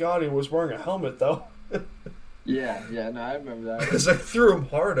 Thank God he was wearing a helmet though. Yeah, no, I remember that. Because I threw him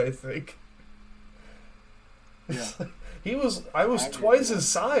hard, I think. Yeah. I was twice his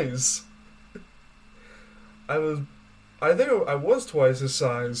size. I think I was twice his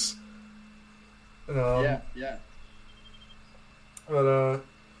size. Yeah. But,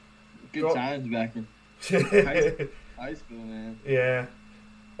 Good times back in high school, man. Yeah.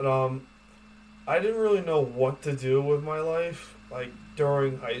 But, I didn't really know what to do with my life,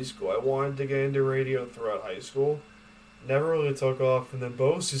 during high school. I wanted to get into radio throughout high school. Never really took off, and then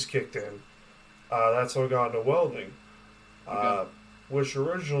BOCES kicked in. That's how I got into welding. Okay. Which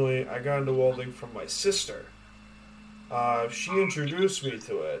originally I got into welding from my sister. She introduced me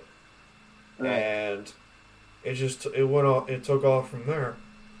to it, Right. and it took off from there.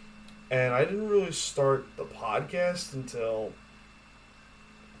 And I didn't really start the podcast until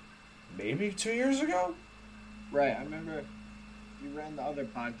maybe 2 years ago. Right, I remember you ran the other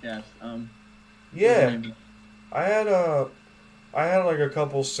podcast. Yeah, I had a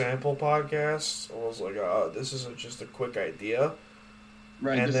couple sample podcasts. I was like, this isn't just a quick idea.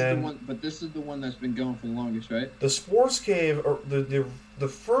 Right, And this then- is the one, but this is the one that's been going for the longest, right? The Sports Cave, or the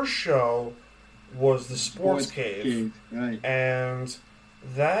first show was the Sports Cave, Right. and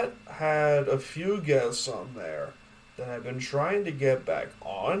that had a few guests on there that I've been trying to get back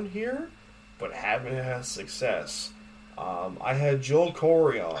on here, but haven't had success. I had Joel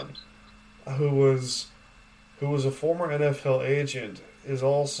Corey on, who was a former NFL agent, is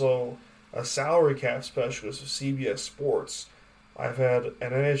also a salary cap specialist of CBS Sports. I've had an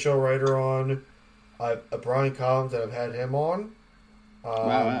NHL writer on, a Brian Collins that I've had him on.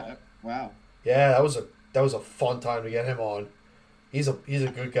 Wow. Yeah, that was a fun time to get him on. He's a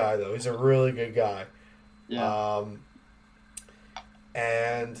good guy though. He's a really good guy. Yeah.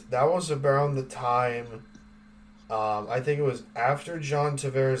 And that was around the time. I think it was after John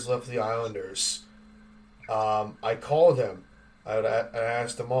Tavares left the Islanders. I called him. I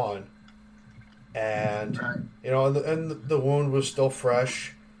asked him on, and and the wound was still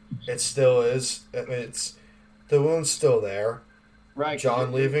fresh. It still is. The wound's still there. Right. 'cause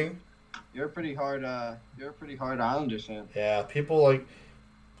John you're- leaving. You're a pretty hard. You're a pretty hard Islanders fan. Yeah, people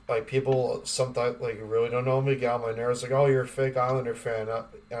people sometimes really don't know me, get on my nerves. Oh, you're a fake Islander fan.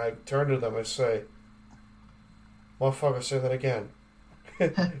 And I turn to them and say, "Motherfucker, say that again."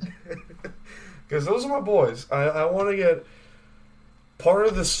 Because those are my boys. I want to get part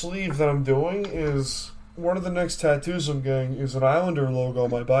of the sleeve that I'm doing is one of the next tattoos I'm getting is an Islander logo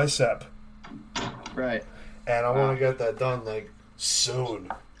on my bicep, Right. and I want to get that done soon.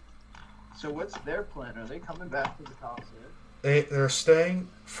 So what's their plan? Are they coming back to the Coliseum? They're staying.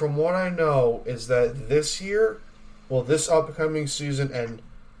 From what I know, is that this upcoming season, and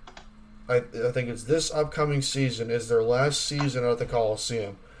I think it's this upcoming season is their last season at the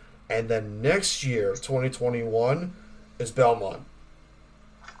Coliseum, and then next year, 2021, is Belmont.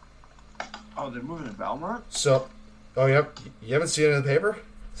 Oh, they're moving to Belmont? So, you haven't seen it in the paper?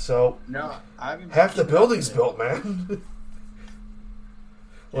 So No, I haven't. half the building's built, man.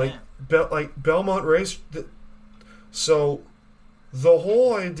 Belmont Race. So the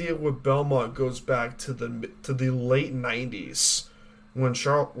whole idea with Belmont goes back to the late '90s when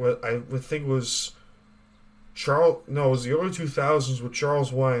I would think it was it was the early 2000s with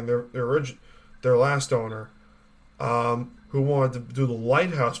Charles Wang, their last owner, who wanted to do the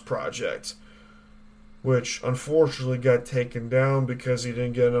Lighthouse Project, which unfortunately got taken down because he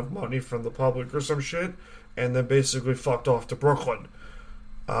didn't get enough money from the public or some shit, and then basically fucked off to Brooklyn.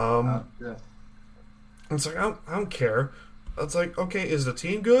 Yeah. It's like, I don't care. It's like, okay, is the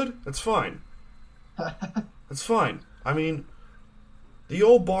team good? That's fine. That's fine. I mean, the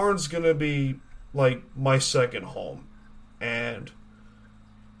old barn's gonna be like my second home, and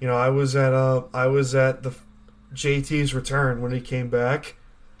I was at the JT's return when he came back.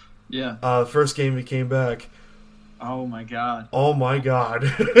 Yeah. The first game he came back. Oh my god. Oh my god.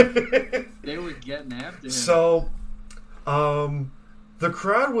 They were getting after him. So, the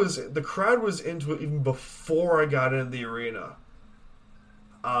crowd was into it even before I got into the arena.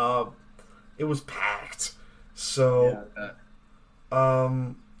 It was packed. So,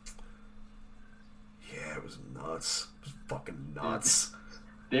 yeah, it was nuts. It was fucking nuts.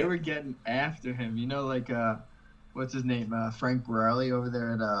 They were getting after him. What's his name? Frank Borelli over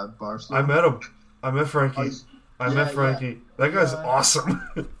there at Barcelona. I met him. I met Frankie. I met Frankie. Yeah. That guy's awesome.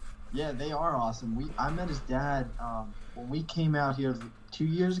 Yeah, they are awesome. I met his dad when we came out here 2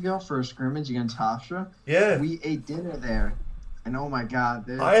 years ago for a scrimmage against Hofstra. Yeah. We ate dinner there, and oh my god,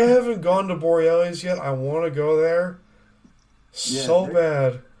 I haven't gone to Boreali's yet. I want to go there so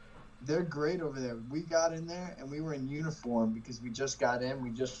bad. They're great over there. We got in there, and we were in uniform because we just got in.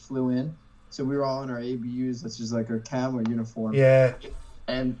 We just flew in. So we were all in our ABUs, that's just like our camo uniform. Yeah.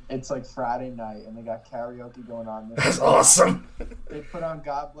 And it's like Friday night, and they got karaoke going on. That's awesome. They put on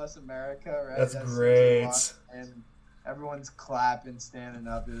God Bless America, right? That's great. And everyone's clapping, standing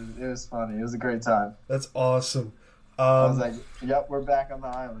up. It was funny. It was a great time. That's awesome. I was like, yep, we're back on the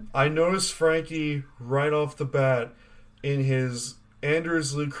island. I noticed Frankie right off the bat in his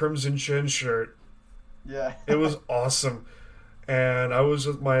Anders Lee Crimson Chin shirt. Yeah. It was awesome. And I was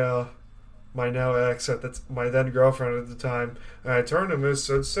with my now ex, that's my then girlfriend at the time, and I turned to him and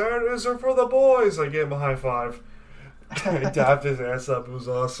said, "Saturdays are for the boys." I gave him a high five. I tapped his ass up. It was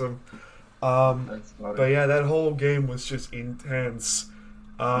awesome. That's funny. But yeah, that whole game was just intense.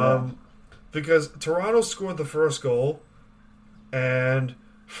 Because Toronto scored the first goal, and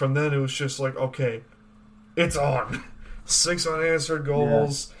from then it was just like, okay, it's on. 6 unanswered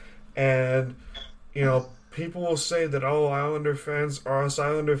goals, and people will say that, Islander fans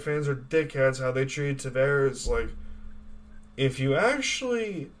are dickheads, how they treat Tavares. Like, if you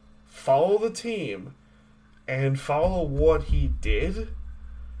actually follow the team and follow what he did,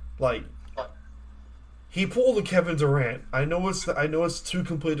 like, he pulled a Kevin Durant. I know it's two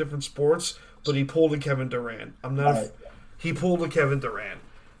completely different sports, but he pulled a Kevin Durant. He pulled a Kevin Durant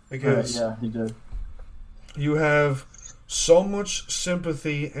because he did. You have so much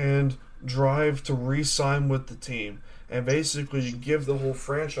sympathy and drive to re-sign with the team, and basically you give the whole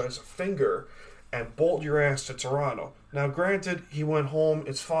franchise a finger and bolt your ass to Toronto. Now, granted, he went home,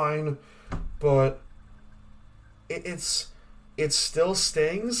 it's fine, but it still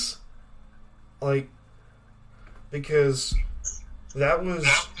stings, like, because that was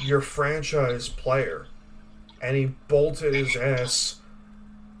your franchise player, and he bolted his ass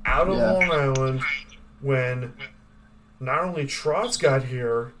out of Long Island when not only Trotz got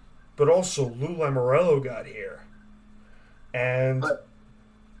here, but also Lou Lamoriello got here. And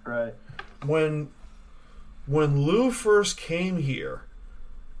when Lou first came here,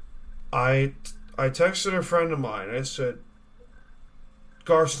 I texted a friend of mine. I said,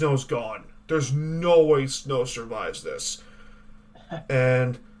 Gar Snow's gone. There's no way Snow survives this.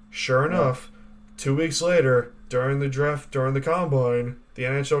 And sure enough, 2 weeks later, during the draft, during the combine, the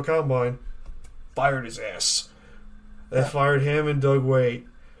NHL combine, fired his ass. They fired him and Doug Waite,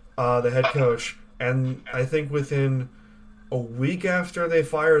 the head coach. And I think within a week after they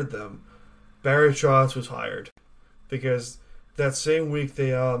fired them, Barry Trotz was hired. Because that same week,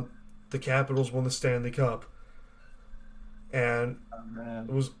 the Capitals won the Stanley Cup. And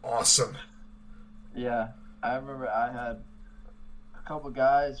it was awesome. Yeah, I remember I had a couple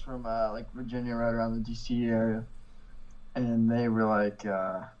guys from Virginia, right around the DC area, and they were like,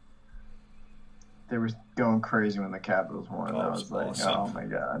 they were going crazy when the Capitals won. I was like, awesome. Oh my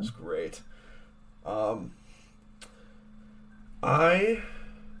god, it was great. I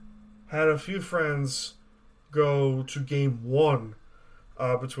had a few friends go to Game 1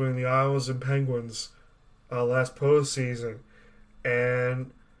 between the Isles and Penguins last postseason,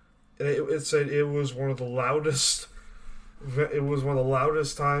 and it said it was one of the loudest. It was one of the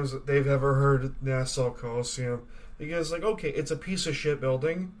loudest times that they've ever heard at Nassau Coliseum. Because, like, okay, it's a piece of shit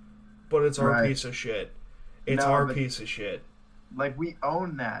building, but it's our Right. piece of shit. It's No, our but- piece of shit. Like, we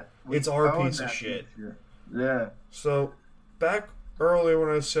own that. We It's our own piece of that shit. picture. Yeah. So, back earlier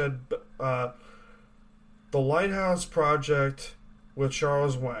when I said the Lighthouse Project with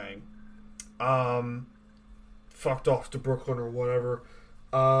Charles Wang fucked off to Brooklyn or whatever,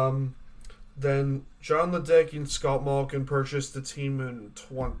 then John Ledecky and Scott Malkin purchased the team in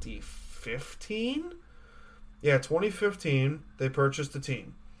 2015? Yeah, 2015, they purchased the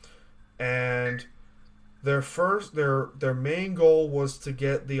team. And their main goal was to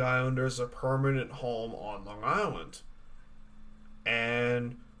get the Islanders a permanent home on Long Island.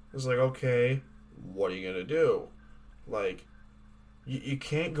 And it was like, okay, what are you gonna do? Like, you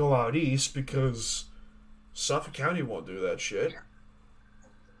can't go out east because Suffolk County won't do that shit.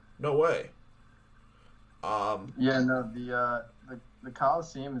 No way. Yeah, no, the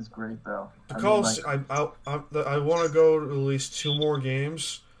Coliseum is great, though. The I mean, Colts. like, I want to go to at least 2 more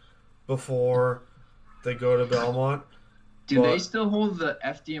games before they go to Belmont. do but- they still hold the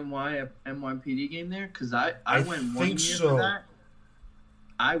FDNY NYPD game there? Because I I went one year think so. for that.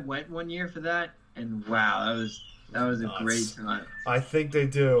 I went 1 year for that, and wow, that was a Nuts. great time. I think they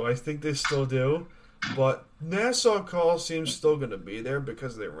do. I think they still do. But Nassau Coliseum's still going to be there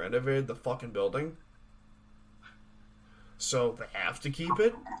because they renovated the fucking building. So they have to keep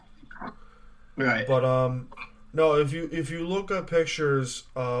it. Right. But no, if you look at pictures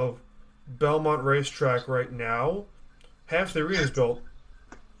of Belmont Racetrack right now, half the arena's built.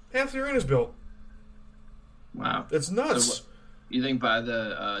 Half the arena's built. Wow. It's nuts. So you think by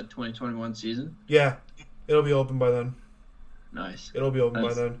the 2021 season? Yeah, it'll be open by then. Nice. It'll be open by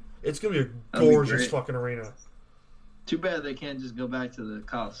That's- then. It's gonna be a That'll be gorgeous great. fucking arena. Too bad they can't just go back to the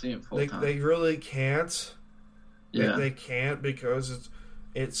Coliseum full time. They really can't. Yeah. They can't because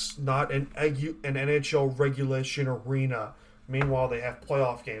it's not an NHL regulation arena. Meanwhile, they have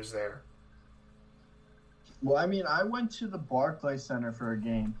playoff games there. Well, I mean, I went to the Barclays Center for a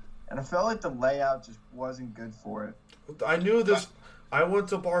game, and I felt like the layout just wasn't good for it. I knew this. I went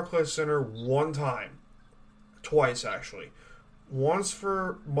to Barclays Center twice actually. Once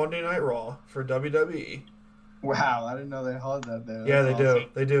for Monday Night Raw for WWE. Wow, I didn't know they held that there. Yeah, That's they awesome. do.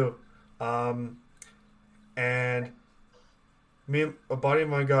 They do. And me and a buddy of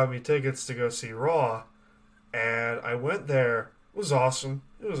mine got me tickets to go see Raw, and I went there. It was awesome.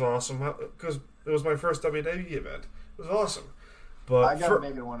 It was awesome because it was my first WWE event. It was awesome. But I gotta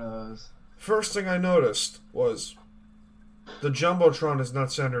make it one of those. first thing I noticed was the Jumbotron is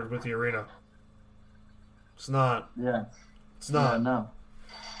not centered with the arena. It's not. Yeah. It's not. Yeah, no.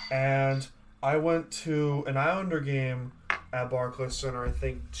 And I went to an Islander game at Barclays Center, I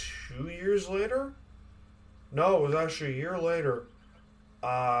think 2 years later. No, it was actually a year later.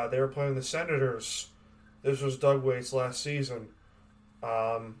 They were playing the Senators. This was Doug Waite's last season.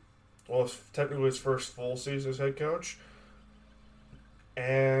 Well, it's technically his first full season as head coach.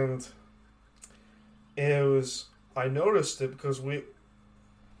 And I noticed it because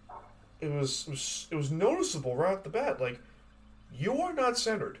it was noticeable right off the bat. Like, you are not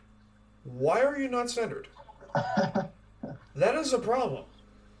centered. Why are you not centered? That is a problem.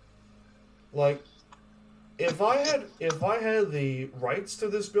 Like, if I had the rights to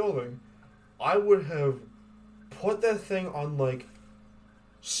this building, I would have put that thing on like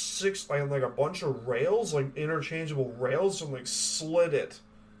a bunch of rails, like interchangeable rails, and like slid it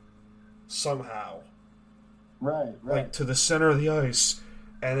somehow, Right, like to the center of the ice.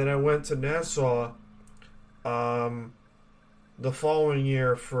 And then I went to Nassau the following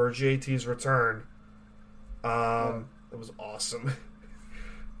year for JT's return. It was awesome.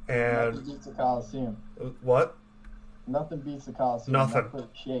 Nothing And beats the Coliseum. what? Nothing beats the Coliseum. Nothing. That's what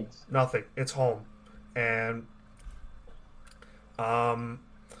shakes. Nothing. It's home. And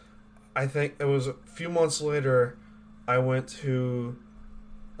I think it was a few months later I went to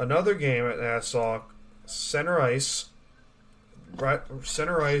another game at Nassau, Center Ice. Right,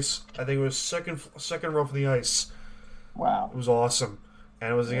 Center Ice. I think it was second row from the ice. Wow. It was awesome,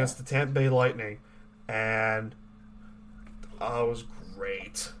 and it was against the Tampa Bay Lightning, and it was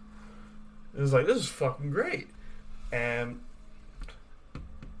great. It was like, this is fucking great, and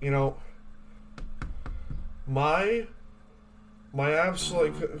my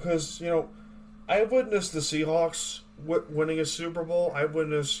absolute, because I witnessed the Seahawks winning a Super Bowl. I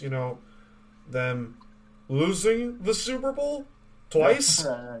witnessed them losing the Super Bowl twice.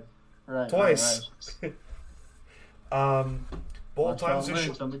 Right. Twice. Both times they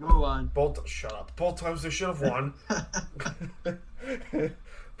Lynch on the goal line. shut up. Both times they should have won.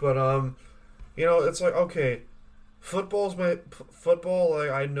 But it's like, okay, football. Like,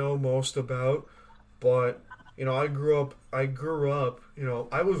 I know most about, but You know, I grew up. You know,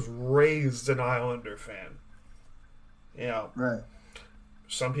 I was raised an Islander fan. You know, Right.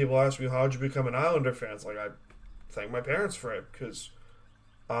 some people ask me, how'd you become an Islander fan? It's like, I thank my parents for it, because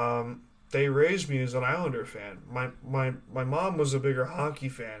they raised me as an Islander fan. My mom was a bigger hockey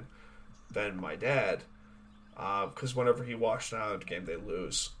fan than my dad, because whenever he watched an Islander game, they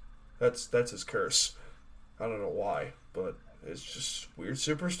lose. That's his curse. I don't know why, but it's just weird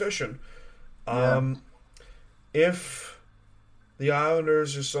superstition. Yeah. If the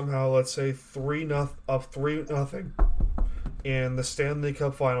Islanders are somehow, let's say, 3-0 in the Stanley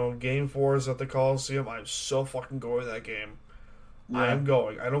Cup final, Game 4 is at the Coliseum, I'm so fucking going to that game. I Yeah. am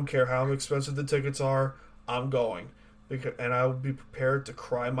going. I don't care how expensive the tickets are. I'm going, and I will be prepared to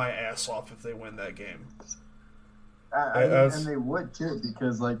cry my ass off if they win that game. I mean, That's- and they would too,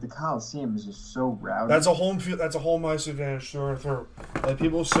 because like the Coliseum is just so rowdy. That's a home field. That's a home ice advantage through and through. Like,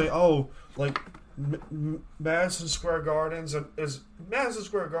 people say, oh, like Madison Square Gardens is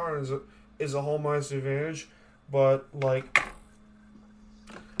a home ice advantage, but like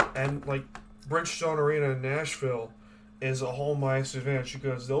Bridgestone Arena in Nashville is a home ice advantage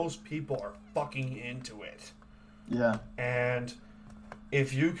because those people are fucking into it. Yeah. And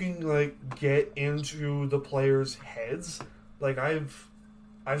if you can like get into the players' heads, like I've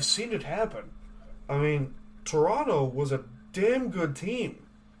seen it happen. I mean, Toronto was a damn good team.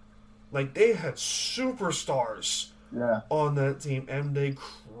 Like, they had superstars Yeah. on that team, and they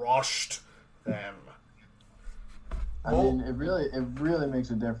crushed them. I Well- mean, it really makes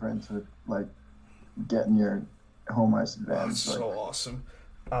a difference with like getting your home ice Oh, advantage. it's Like, so awesome.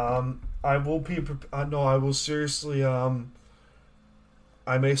 I will be. No, I will seriously.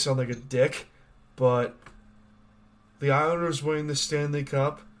 I may sound like a dick, but the Islanders winning the Stanley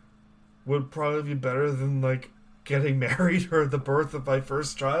Cup would probably be better than like getting married or the birth of my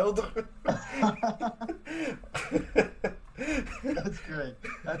first child. That's great.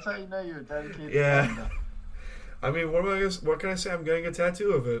 That's how you know you're a dedicated. Yeah. fan, though. I mean, what can I say? I'm getting a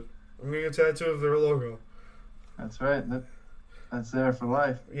tattoo of it. I'm getting a tattoo of their logo. That's right. That's there for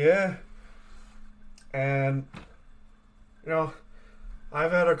life. Yeah. And, you know,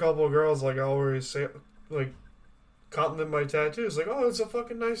 I've had a couple of girls, like, always say, like, compliment my tattoos. Like, oh, it's a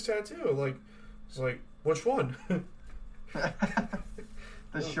fucking nice tattoo. Like, it's like, which one?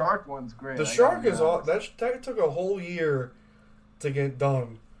 The shark one's great. The I shark gotta is be all. honest. That took a whole year to get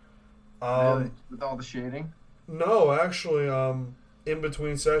done. Really? With all the shading. No, actually, in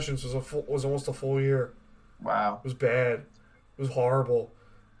between sessions was almost a full year. Wow. It was bad. It was horrible.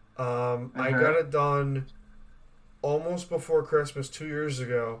 I got it done almost before Christmas 2 years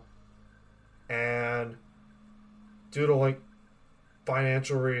ago, and due to like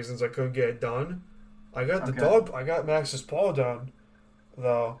financial reasons, I couldn't get it done. I got I got Max's paw done,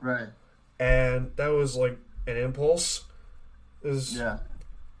 though, Right. and that was like an impulse. Yeah.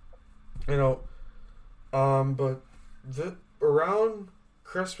 You know, but around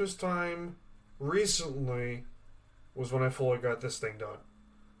Christmas time recently was when I fully got this thing done.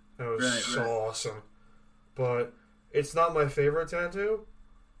 It was so awesome. But it's not my favorite tattoo.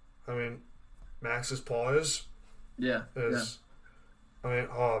 I mean, Max's paw is. Yeah. I mean,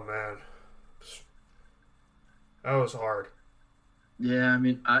 oh man. That was hard. Yeah. I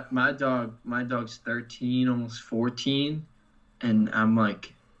mean, my dog's 13, almost 14, and I'm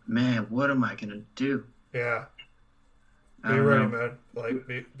like, man, what am I gonna do? Yeah. I Be don't ready, know. man. Like,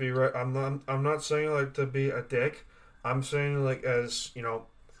 be ready. I'm not saying like to be a dick. I'm saying like as, you know,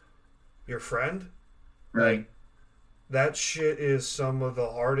 your friend. Right. Like, that shit is some of the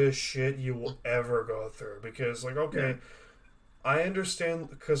hardest shit you will ever go through. Because, like, okay, I understand,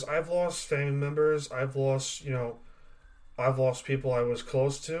 because I've lost family members. I've lost people I was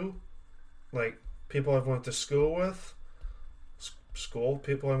close to. Like, people I've went to school with.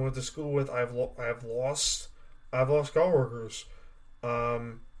 People I went to school with, I've lost coworkers.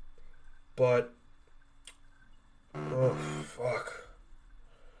 But, oh, fuck.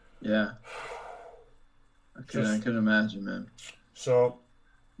 Yeah. I couldn't imagine, man. So,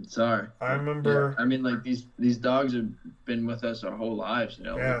 Sorry. I remember. Yeah. I mean, like these dogs have been with us our whole lives. You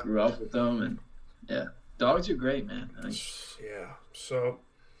know, Yeah. we grew up with them, and yeah, dogs are great, man. Yeah. So,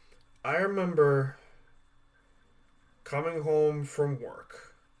 I remember coming home from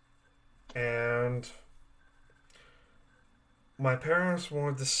work, and my parents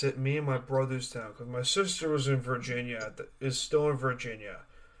wanted to sit me and my brothers down because my sister was in Virginia, is still in Virginia,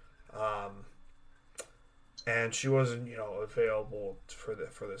 and she wasn't, available for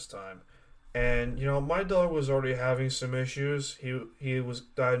this time. And my dog was already having some issues. He was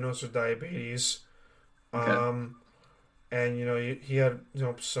diagnosed with diabetes, Okay. and he had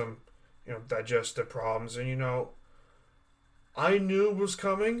some digestive problems, and I knew it was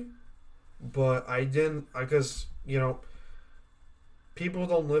coming, but I didn't, because people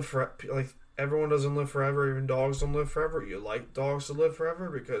don't live for, like, everyone doesn't live forever. Even dogs don't live forever. You like dogs to live forever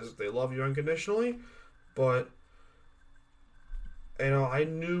because they love you unconditionally, but I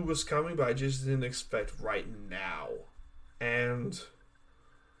knew it was coming, but I just didn't expect right now. And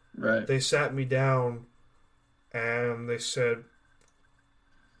Right. they sat me down and they said,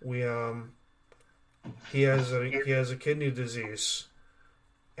 he has a kidney disease,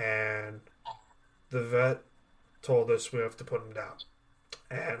 and the vet told us we have to put him down.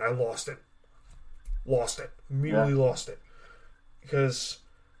 And I lost it. Immediately lost it. Because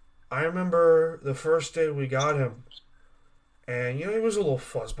I remember the first day we got him, and he was a little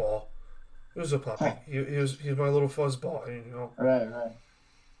fuzzball. He was a puppy. He's my little fuzzball. And, Right.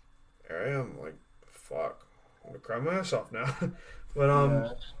 there I am, like, fuck, I'm gonna cry my ass off now.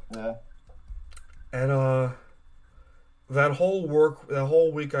 But Yeah. and that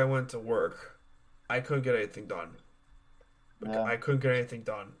whole week I went to work, I couldn't get anything done. Yeah. I couldn't get anything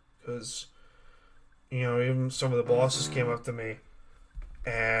done because even some of the bosses came up to me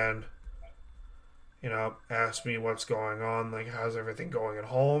and asked me what's going on, like, how's everything going at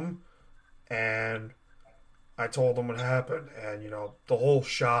home, and I told them what happened, and the whole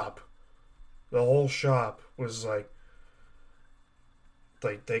shop was like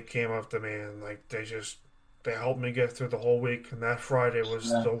they came up to me and, like, they helped me get through the whole week, and that Friday was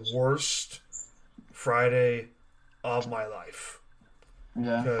the worst Friday of my life.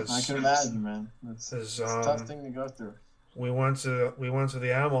 Yeah, I can imagine, man. It's a tough thing to go through. We went to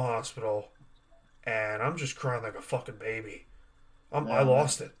the animal hospital, and I'm just crying like a fucking baby. I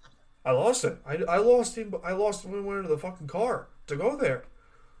lost it. I lost him. I lost him when we went into the fucking car to go there.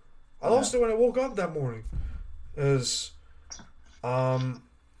 I lost it when I woke up that morning.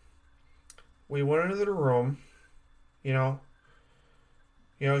 We went into the room, he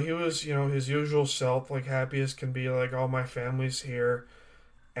was, his usual self, like, happy as can be, like, all my family's here,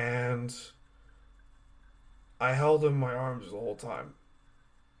 and I held him in my arms the whole time.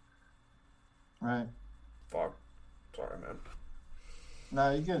 Right. Fuck. Sorry, man.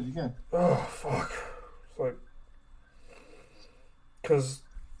 No, you're good. Oh, fuck. It's like, because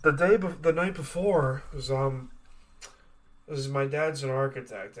the night before was my dad's an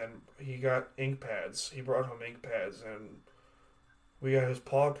architect, and he got ink pads. He brought home ink pads, and we got his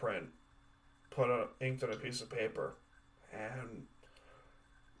paw print inked on a piece of paper, and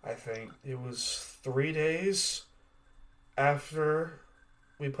I think it was 3 days after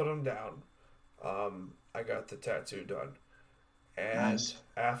we put him down, I got the tattoo done. And Nice.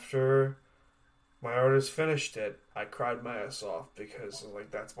 after my artist finished it, I cried my ass off because, like,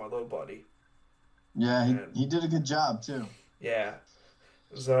 that's my little buddy. Yeah, he did a good job too. Yeah.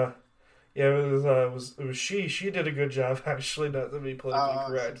 It was she did a good job, actually, not to be politically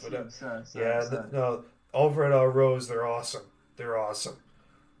correct, but sorry. no, over at Rose, they're awesome.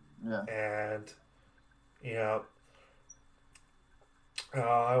 Yeah. And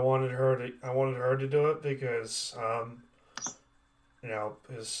I wanted her to do it because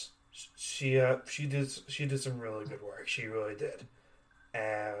she did some really good work. She really did.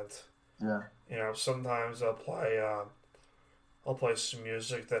 And sometimes I'll play some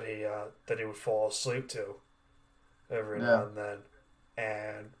music that he would fall asleep to every now and then,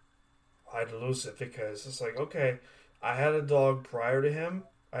 and I'd lose it because it's like, okay, I had a dog prior to him.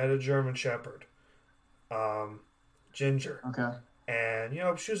 I had a German Shepherd, Ginger. Okay.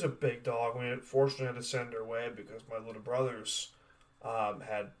 And she was a big dog. We fortunately had to send her away because my little brothers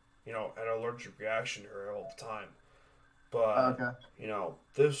had an allergic reaction to her all the time. But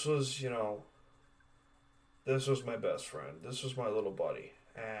this was my best friend. This was my little buddy,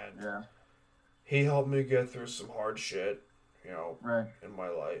 and he helped me get through some hard shit, in my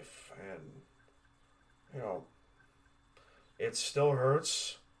life, and it still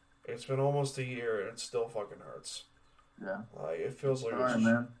hurts. It's been almost a year, and it still fucking hurts. Yeah. Like, it feels like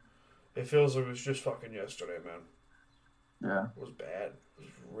man. It feels like it was just fucking yesterday, man. Yeah. It was bad. It was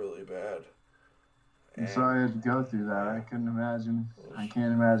really bad. I'm sorry I had to go through that. I couldn't imagine. I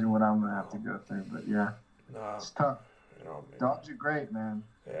can't imagine what I'm gonna have to go through. But it's tough. Dogs are great, man.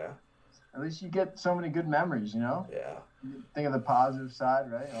 Yeah. At least you get so many good memories, Yeah. You think of the positive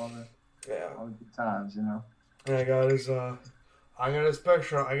side, right? All the good times, And I got his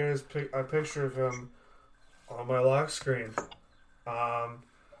picture. I got a picture of him on my lock screen.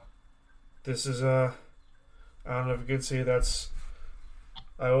 This is I don't know if you can see.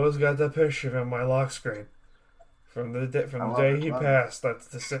 I always got that picture of him on my lock screen from the day he passed.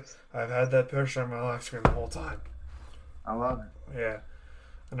 I've had that picture on my lock screen the whole time. I love it. Yeah.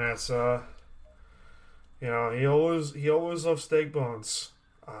 And that's he always loved steak bones.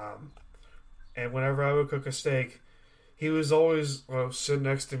 And whenever I would cook a steak, he was always sitting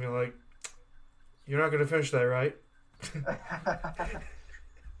next to me like, "You're not gonna finish that, right?"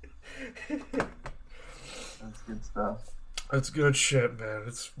 That's good stuff. It's good shit, man.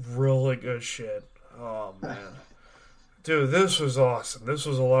 It's really good shit. Oh man, dude, this was awesome. This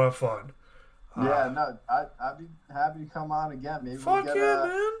was a lot of fun. Yeah, no, I'd be happy to come on again. Maybe Fuck we'll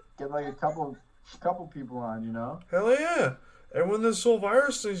man. Get like a couple people on, you know? Hell yeah. And when this whole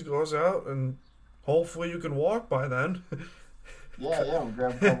virus thing goes out, and hopefully you can walk by then. Yeah, we'll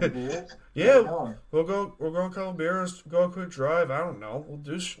grab a couple beers. Yeah, we'll go a couple beers, go a quick drive. I don't know. We'll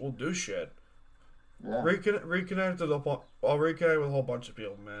do shit. Yeah. Reconnect with a whole bunch of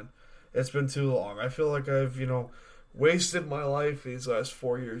people, man. It's been too long. I feel like I've, wasted my life these last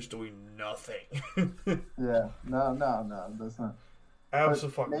 4 years doing nothing. Yeah. No, that's not.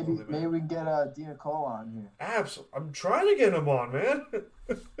 Absolutely, Maybe we can get Dina Cole on here. Absolutely. I'm trying to get him on, man.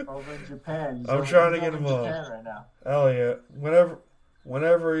 Over in Japan. I'm trying to get him on. Japan right now. Hell yeah.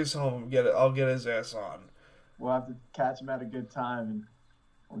 Whenever he's home, I'll get his ass on. We'll have to catch him at a good time, and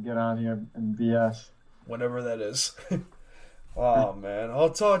we'll get on here and BS. Whenever that is. Oh, man. I'll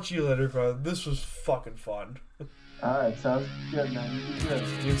talk to you later, brother. This was fucking fun. All right, sounds good, man. You do good.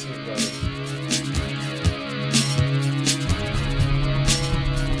 You too, brother.